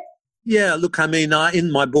little bit? Yeah, look, I mean,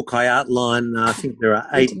 in my book, I outline. I think there are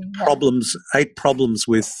eight problems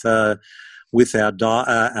with our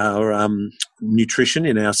nutrition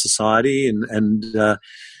in our society, and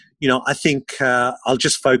I think I'll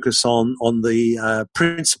just focus on the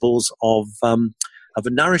principles of a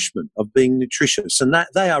nourishment, of being nutritious, and that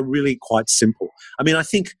they are really quite simple. I mean, I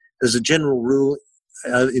think as a general rule.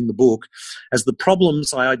 In the book, as the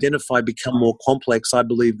problems I identify become more complex, I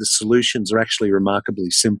believe the solutions are actually remarkably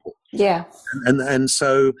simple. Yeah. And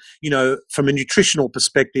so, from a nutritional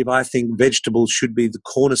perspective, I think vegetables should be the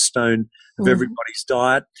cornerstone of everybody's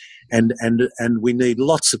diet. And we need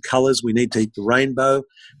lots of colours. We need to eat the rainbow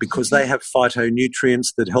because they have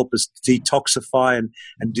phytonutrients that help us detoxify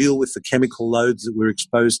and deal with the chemical loads that we're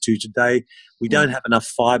exposed to today. We don't have enough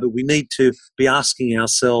fibre. We need to be asking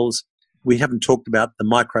ourselves, we haven't talked about the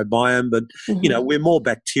microbiome, but, we're more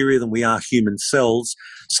bacteria than we are human cells.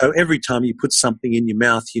 So every time you put something in your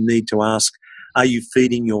mouth, you need to ask, are you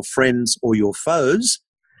feeding your friends or your foes?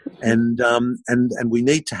 And we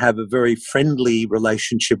need to have a very friendly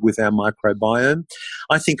relationship with our microbiome.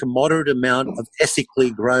 I think a moderate amount of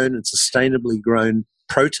ethically grown and sustainably grown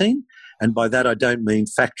protein, and by that I don't mean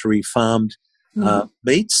factory farmed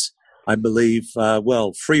meats. I believe,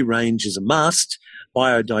 free range is a must.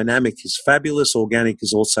 Biodynamic is fabulous. Organic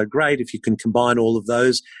is also great. If you can combine all of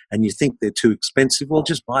those and you think they're too expensive, well,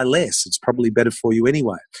 just buy less. It's probably better for you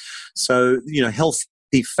anyway. So,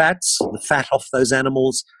 healthy fats, the fat off those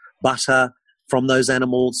animals, butter from those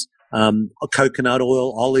animals, coconut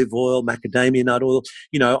oil, olive oil, macadamia nut oil.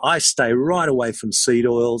 I stay right away from seed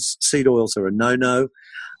oils. Seed oils are a no-no.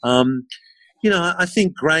 I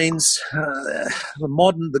think grains,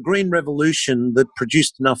 the green revolution that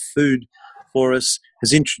produced enough food for us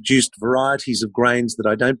has introduced varieties of grains that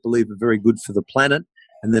I don't believe are very good for the planet,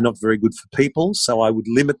 and they're not very good for people. So I would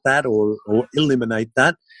limit that or eliminate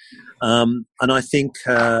that. And I think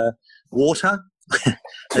water,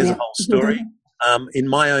 there's a whole story. In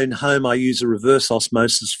my own home, I use a reverse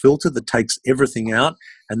osmosis filter that takes everything out,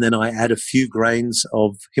 and then I add a few grains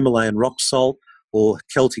of Himalayan rock salt or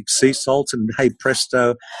Celtic sea salt, and hey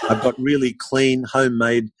presto, I've got really clean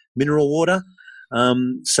homemade mineral water.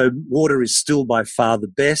 So water is still by far the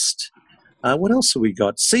best. What else have we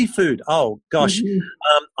got? Seafood. Oh gosh,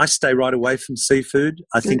 I stay right away from seafood.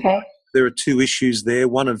 I think there are two issues there.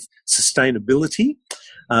 One of sustainability.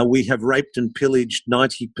 We have raped and pillaged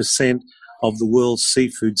 90% of the world's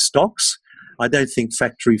seafood stocks. I don't think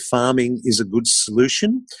factory farming is a good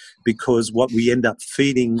solution because what we end up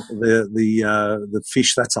feeding the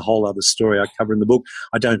fish, that's a whole other story I cover in the book.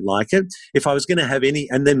 I don't like it. If I was going to have any,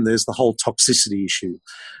 and then there's the whole toxicity issue.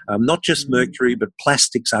 Not just mercury, but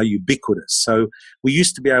plastics are ubiquitous. So we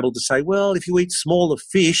used to be able to say, well, if you eat smaller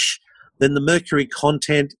fish, then the mercury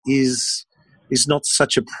content is not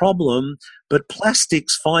such a problem, but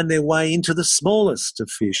plastics find their way into the smallest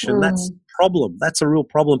of fish, and that's a problem. That's a real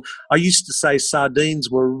problem. I used to say sardines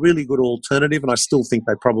were a really good alternative, and I still think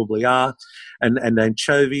they probably are, and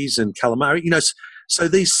anchovies and calamari. So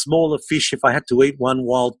these smaller fish, if I had to eat one,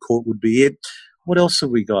 wild caught would be it. What else have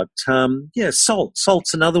we got? Salt.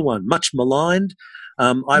 Salt's another one, much maligned.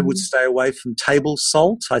 I would stay away from table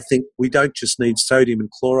salt. I think we don't just need sodium and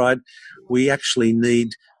chloride. We actually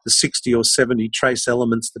need the 60 or 70 trace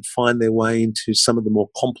elements that find their way into some of the more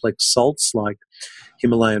complex salts like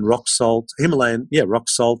Himalayan rock salt and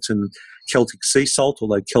Celtic sea salt,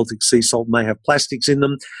 although Celtic sea salt may have plastics in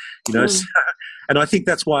them, and I think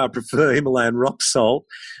that's why I prefer Himalayan rock salt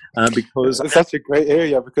because it's such a great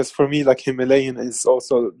area because for me, like Himalayan is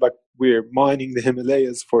also like we're mining the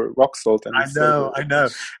Himalayas for rock salt. And I know. And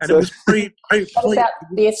so, it was what about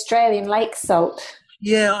the Australian lake salt?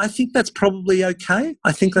 Yeah, I think that's probably okay.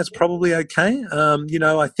 I think, So, I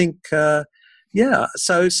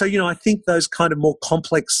think those kind of more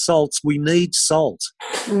complex salts, we need salt.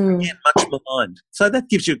 Again, much maligned. So that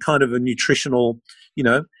gives you kind of a nutritional,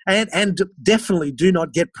 and definitely do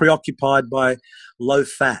not get preoccupied by low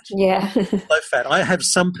fat. Yeah. Low fat. I have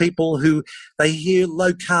some people who they hear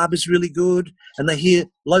low carb is really good and they hear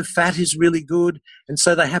low fat is really good. And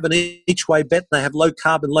so they have an each way bet. They have low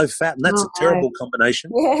carb and low fat, and that's a terrible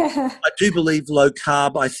combination. Yeah. I do believe low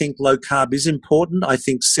carb. I think low carb is important. I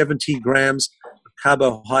think 70 grams of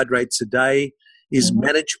carbohydrates a day is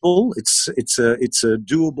manageable. It's a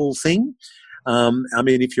doable thing. I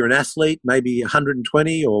mean, if you're an athlete, maybe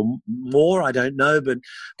 120 or more, I don't know.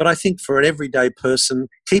 But I think for an everyday person,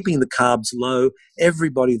 keeping the carbs low,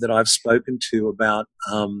 everybody that I've spoken to about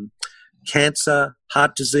cancer,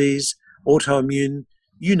 heart disease, autoimmune,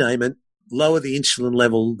 you name it, lower the insulin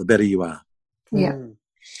level, the better you are. Yeah.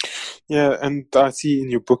 Yeah, and I see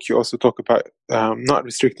in your book you also talk about not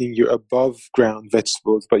restricting your above ground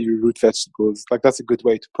vegetables, but your root vegetables. Like, that's a good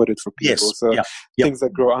way to put it for people. Yes. So things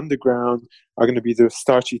that grow underground are going to be the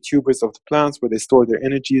starchy tubers of the plants where they store their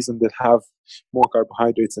energies and they have more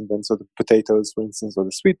carbohydrates. And then so the potatoes, for instance, or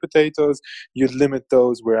the sweet potatoes, you limit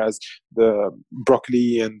those, whereas the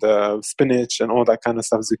broccoli and the spinach and all that kind of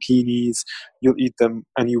stuff, zucchinis, you'll eat them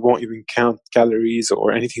and you won't even count calories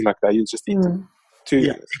or anything like that. You'll just eat them.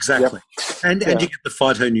 Yeah, exactly. And you get the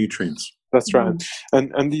phytonutrients. That's right.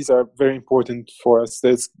 And these are very important for us.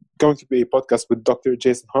 There's going to be a podcast with Dr.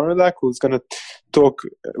 Jason Horolak, who's going to talk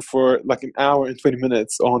for like an hour and 20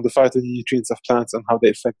 minutes on the phytonutrients of plants and how they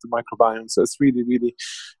affect the microbiome. So it's really, really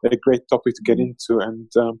a great topic to get into. And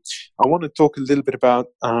I want to talk a little bit about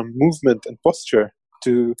movement and posture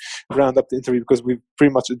to round up the interview, because we've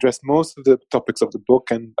pretty much addressed most of the topics of the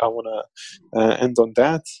book, and I want to end on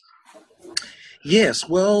that. Yes,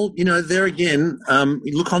 well, there again,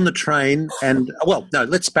 you look on the train and,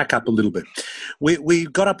 let's back up a little bit. We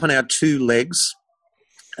got up on our two legs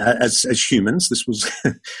as humans. This was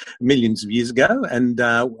millions of years ago,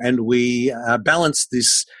 and we balanced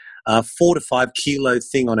this 4 to 5 kilo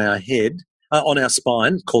thing on our head, on our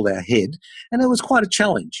spine, called our head, and it was quite a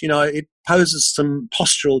challenge. It poses some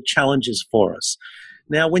postural challenges for us.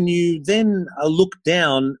 Now, when you then look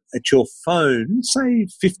down at your phone, say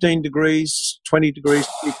 15 degrees, 20 degrees,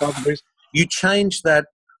 25 degrees, you change that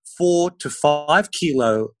 4 to 5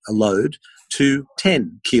 kilo load to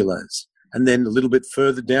 10 kilos. And then a little bit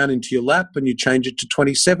further down into your lap and you change it to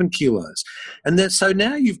 27 kilos. And then, so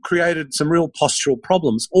now you've created some real postural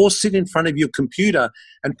problems. Or sit in front of your computer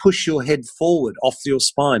and push your head forward off your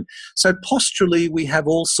spine. So posturally, we have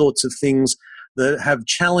all sorts of things that have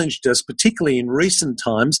challenged us, particularly in recent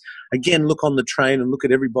times. Again, look on the train and look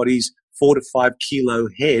at everybody's 4 to 5 kilo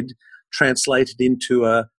head translated into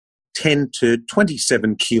a 10 to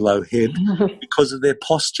 27 kilo head because of their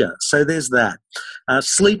posture. So there's that.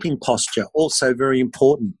 Sleeping posture, also very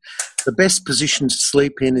important. The best position to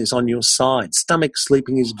sleep in is on your side. Stomach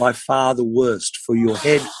sleeping is by far the worst for your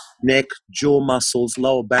head, neck, jaw muscles,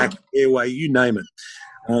 lower back, airway, you name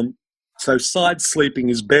it. So side sleeping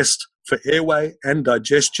is best for airway and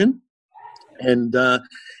digestion, and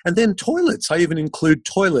then toilets. I even include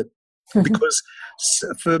toilet because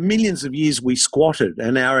for millions of years we squatted,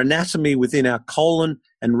 and our anatomy within our colon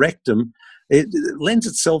and rectum, it lends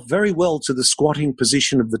itself very well to the squatting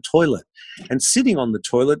position of the toilet. And sitting on the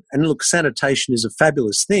toilet, and look, sanitation is a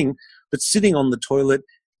fabulous thing, but sitting on the toilet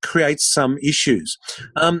creates some issues.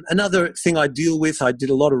 Another thing I deal with, I did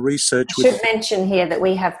a lot of research with... I should mention here that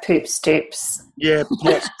we have poop stoops. Yeah,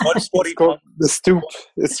 yes. It's called the stoop.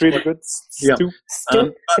 It's really good. Stoop.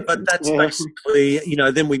 But that's basically,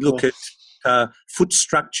 then we look at foot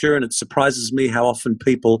structure, and it surprises me how often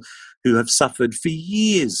people who have suffered for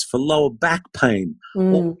years for lower back pain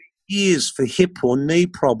or years for hip or knee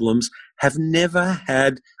problems have never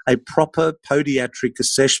had a proper podiatric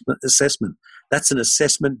assessment. That's an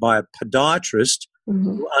assessment by a podiatrist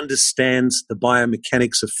who understands the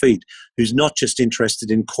biomechanics of feet, who's not just interested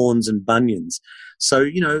in corns and bunions. So,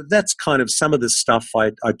 that's kind of some of the stuff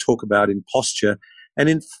I talk about in posture. And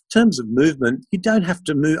in terms of movement, you don't have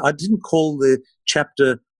to move. I didn't call the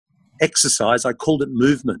chapter exercise. I called it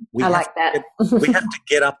movement. I like that. We have to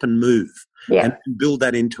get up and move and build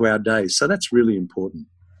that into our days. So that's really important.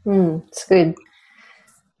 It's good.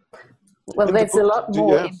 Well, there's a lot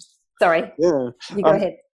more. Yeah. Sorry. Yeah. You go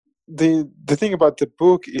ahead. The thing about the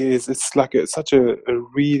book is it's like such a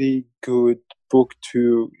really good book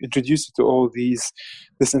to introduce you to all this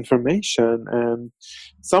information, and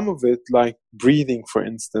some of it, like breathing, for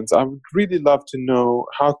instance. I would really love to know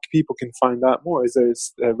how people can find out more. Is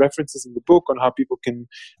there references in the book on how people can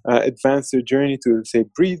advance their journey to, say,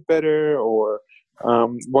 breathe better, or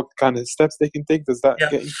what kind of steps they can take? Does that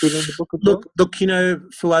get included in the book? Look,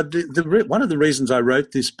 Fuad, one of the reasons I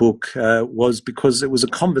wrote this book was because it was a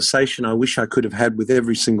conversation I wish I could have had with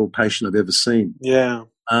every single patient I've ever seen. Yeah.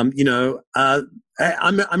 And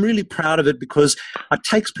I'm really proud of it because it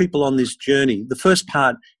takes people on this journey. The first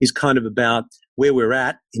part is kind of about where we're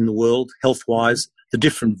at in the world, health-wise, the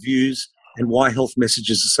different views, and why health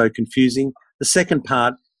messages are so confusing. The second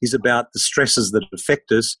part is about the stresses that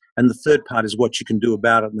affect us, and the third part is what you can do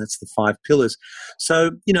about it, and that's the 5 pillars.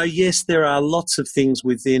 So, yes, there are lots of things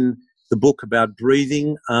within the book about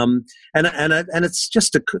breathing, and it's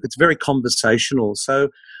it's very conversational. So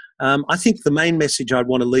I think the main message I'd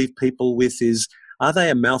want to leave people with is, are they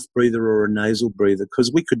a mouth breather or a nasal breather?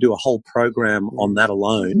 Because we could do a whole program on that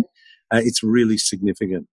alone. It's really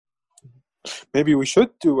significant. Maybe we should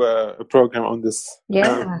do a program on this.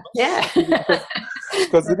 Yeah.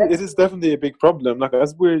 Because it is definitely a big problem. Like,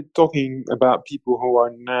 as we're talking about people who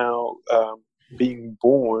are now being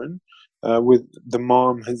born with the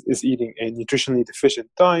mom is eating a nutritionally deficient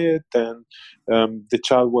diet, then the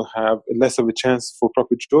child will have less of a chance for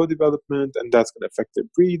proper jaw development, and that's going to affect their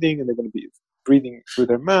breathing, and they're going to be breathing through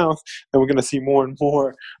their mouth, and we're going to see more and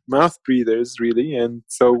more mouth breathers, really. And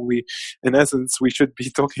so in essence, we should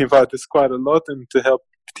be talking about this quite a lot and to help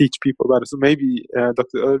teach people about it. So maybe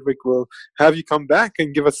Dr. Ehrlich will have you come back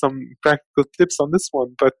and give us some practical tips on this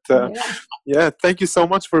one. But thank you so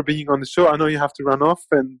much for being on the show. I know you have to run off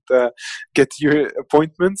and get to your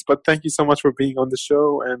appointments, but thank you so much for being on the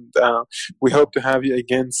show, and we hope to have you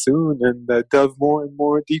again soon and delve more and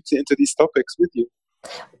more deeply into these topics with you.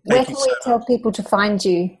 Where can we tell people to find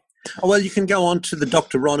you? Well, you can go on to the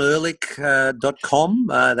drronehrlich.com.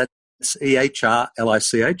 That's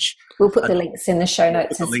EHRLICH. We'll put the links in the show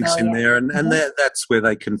notes as well. Links in there, and that's where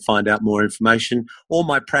they can find out more information. Or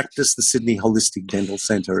my practice, the Sydney Holistic Dental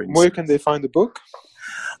Centre. Where can they find the book?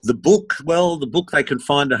 The book they can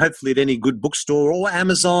find hopefully at any good bookstore or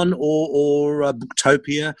Amazon or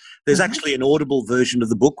Booktopia. There's actually an Audible version of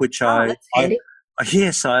the book, which I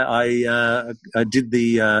did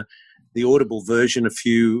the Audible version a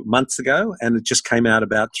few months ago, and it just came out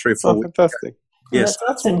about 3 or 4 weeks fantastic. ago. Yes,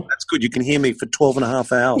 that's awesome. That's good. You can hear me for 12 and a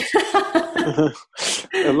half hours.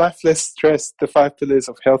 Life Less Stress, the 5 pillars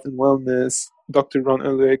of health and wellness. Dr. Ron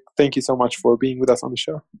Ehrlich, thank you so much for being with us on the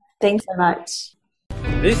show. Thanks so much.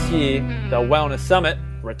 This year, the Wellness Summit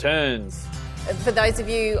returns. For those of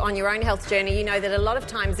you on your own health journey, you know that a lot of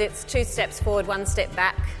times it's 2 steps forward, 1 step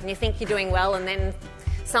back, and you think you're doing well and then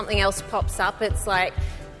something else pops up. It's like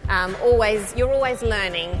you're always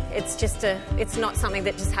learning. It's not something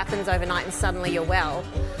that just happens overnight and suddenly you're well.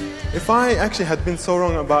 If I actually had been so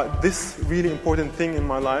wrong about this really important thing in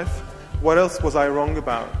my life, what else was I wrong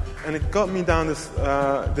about? And it got me down this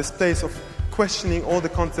place of questioning all the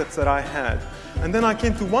concepts that I had. And then I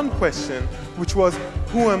came to one question, which was,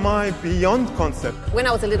 who am I beyond concept? When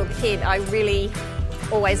I was a little kid, I really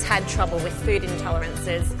always had trouble with food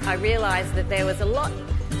intolerances. I realised that there was a lot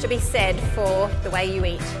to be said for the way you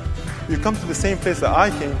eat. You come to the same place that I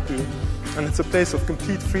came to, and it's a place of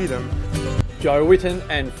complete freedom. Joe Witten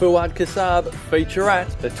and Fuad Kassab feature at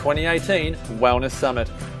the 2018 Wellness Summit.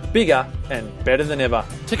 Bigger and better than ever.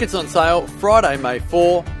 Tickets on sale Friday, May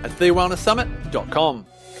 4 at thewellnesssummit.com.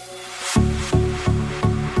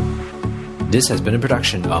 This has been a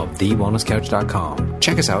production of TheWellnessCouch.com.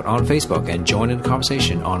 Check us out on Facebook and join in the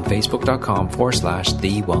conversation on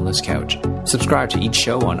Facebook.com/TheWellnessCouch. Subscribe to each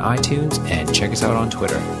show on iTunes and check us out on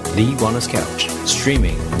Twitter. The Wellness Couch,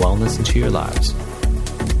 streaming wellness into your lives.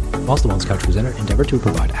 Whilst the Wellness Couch presenter endeavor to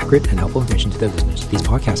provide accurate and helpful information to their listeners, these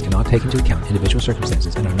podcasts cannot take into account individual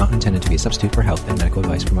circumstances and are not intended to be a substitute for health and medical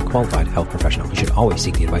advice from a qualified health professional. You should always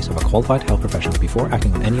seek the advice of a qualified health professional before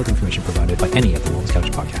acting on any of the information provided by any of the Wellness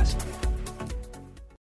Couch podcasts.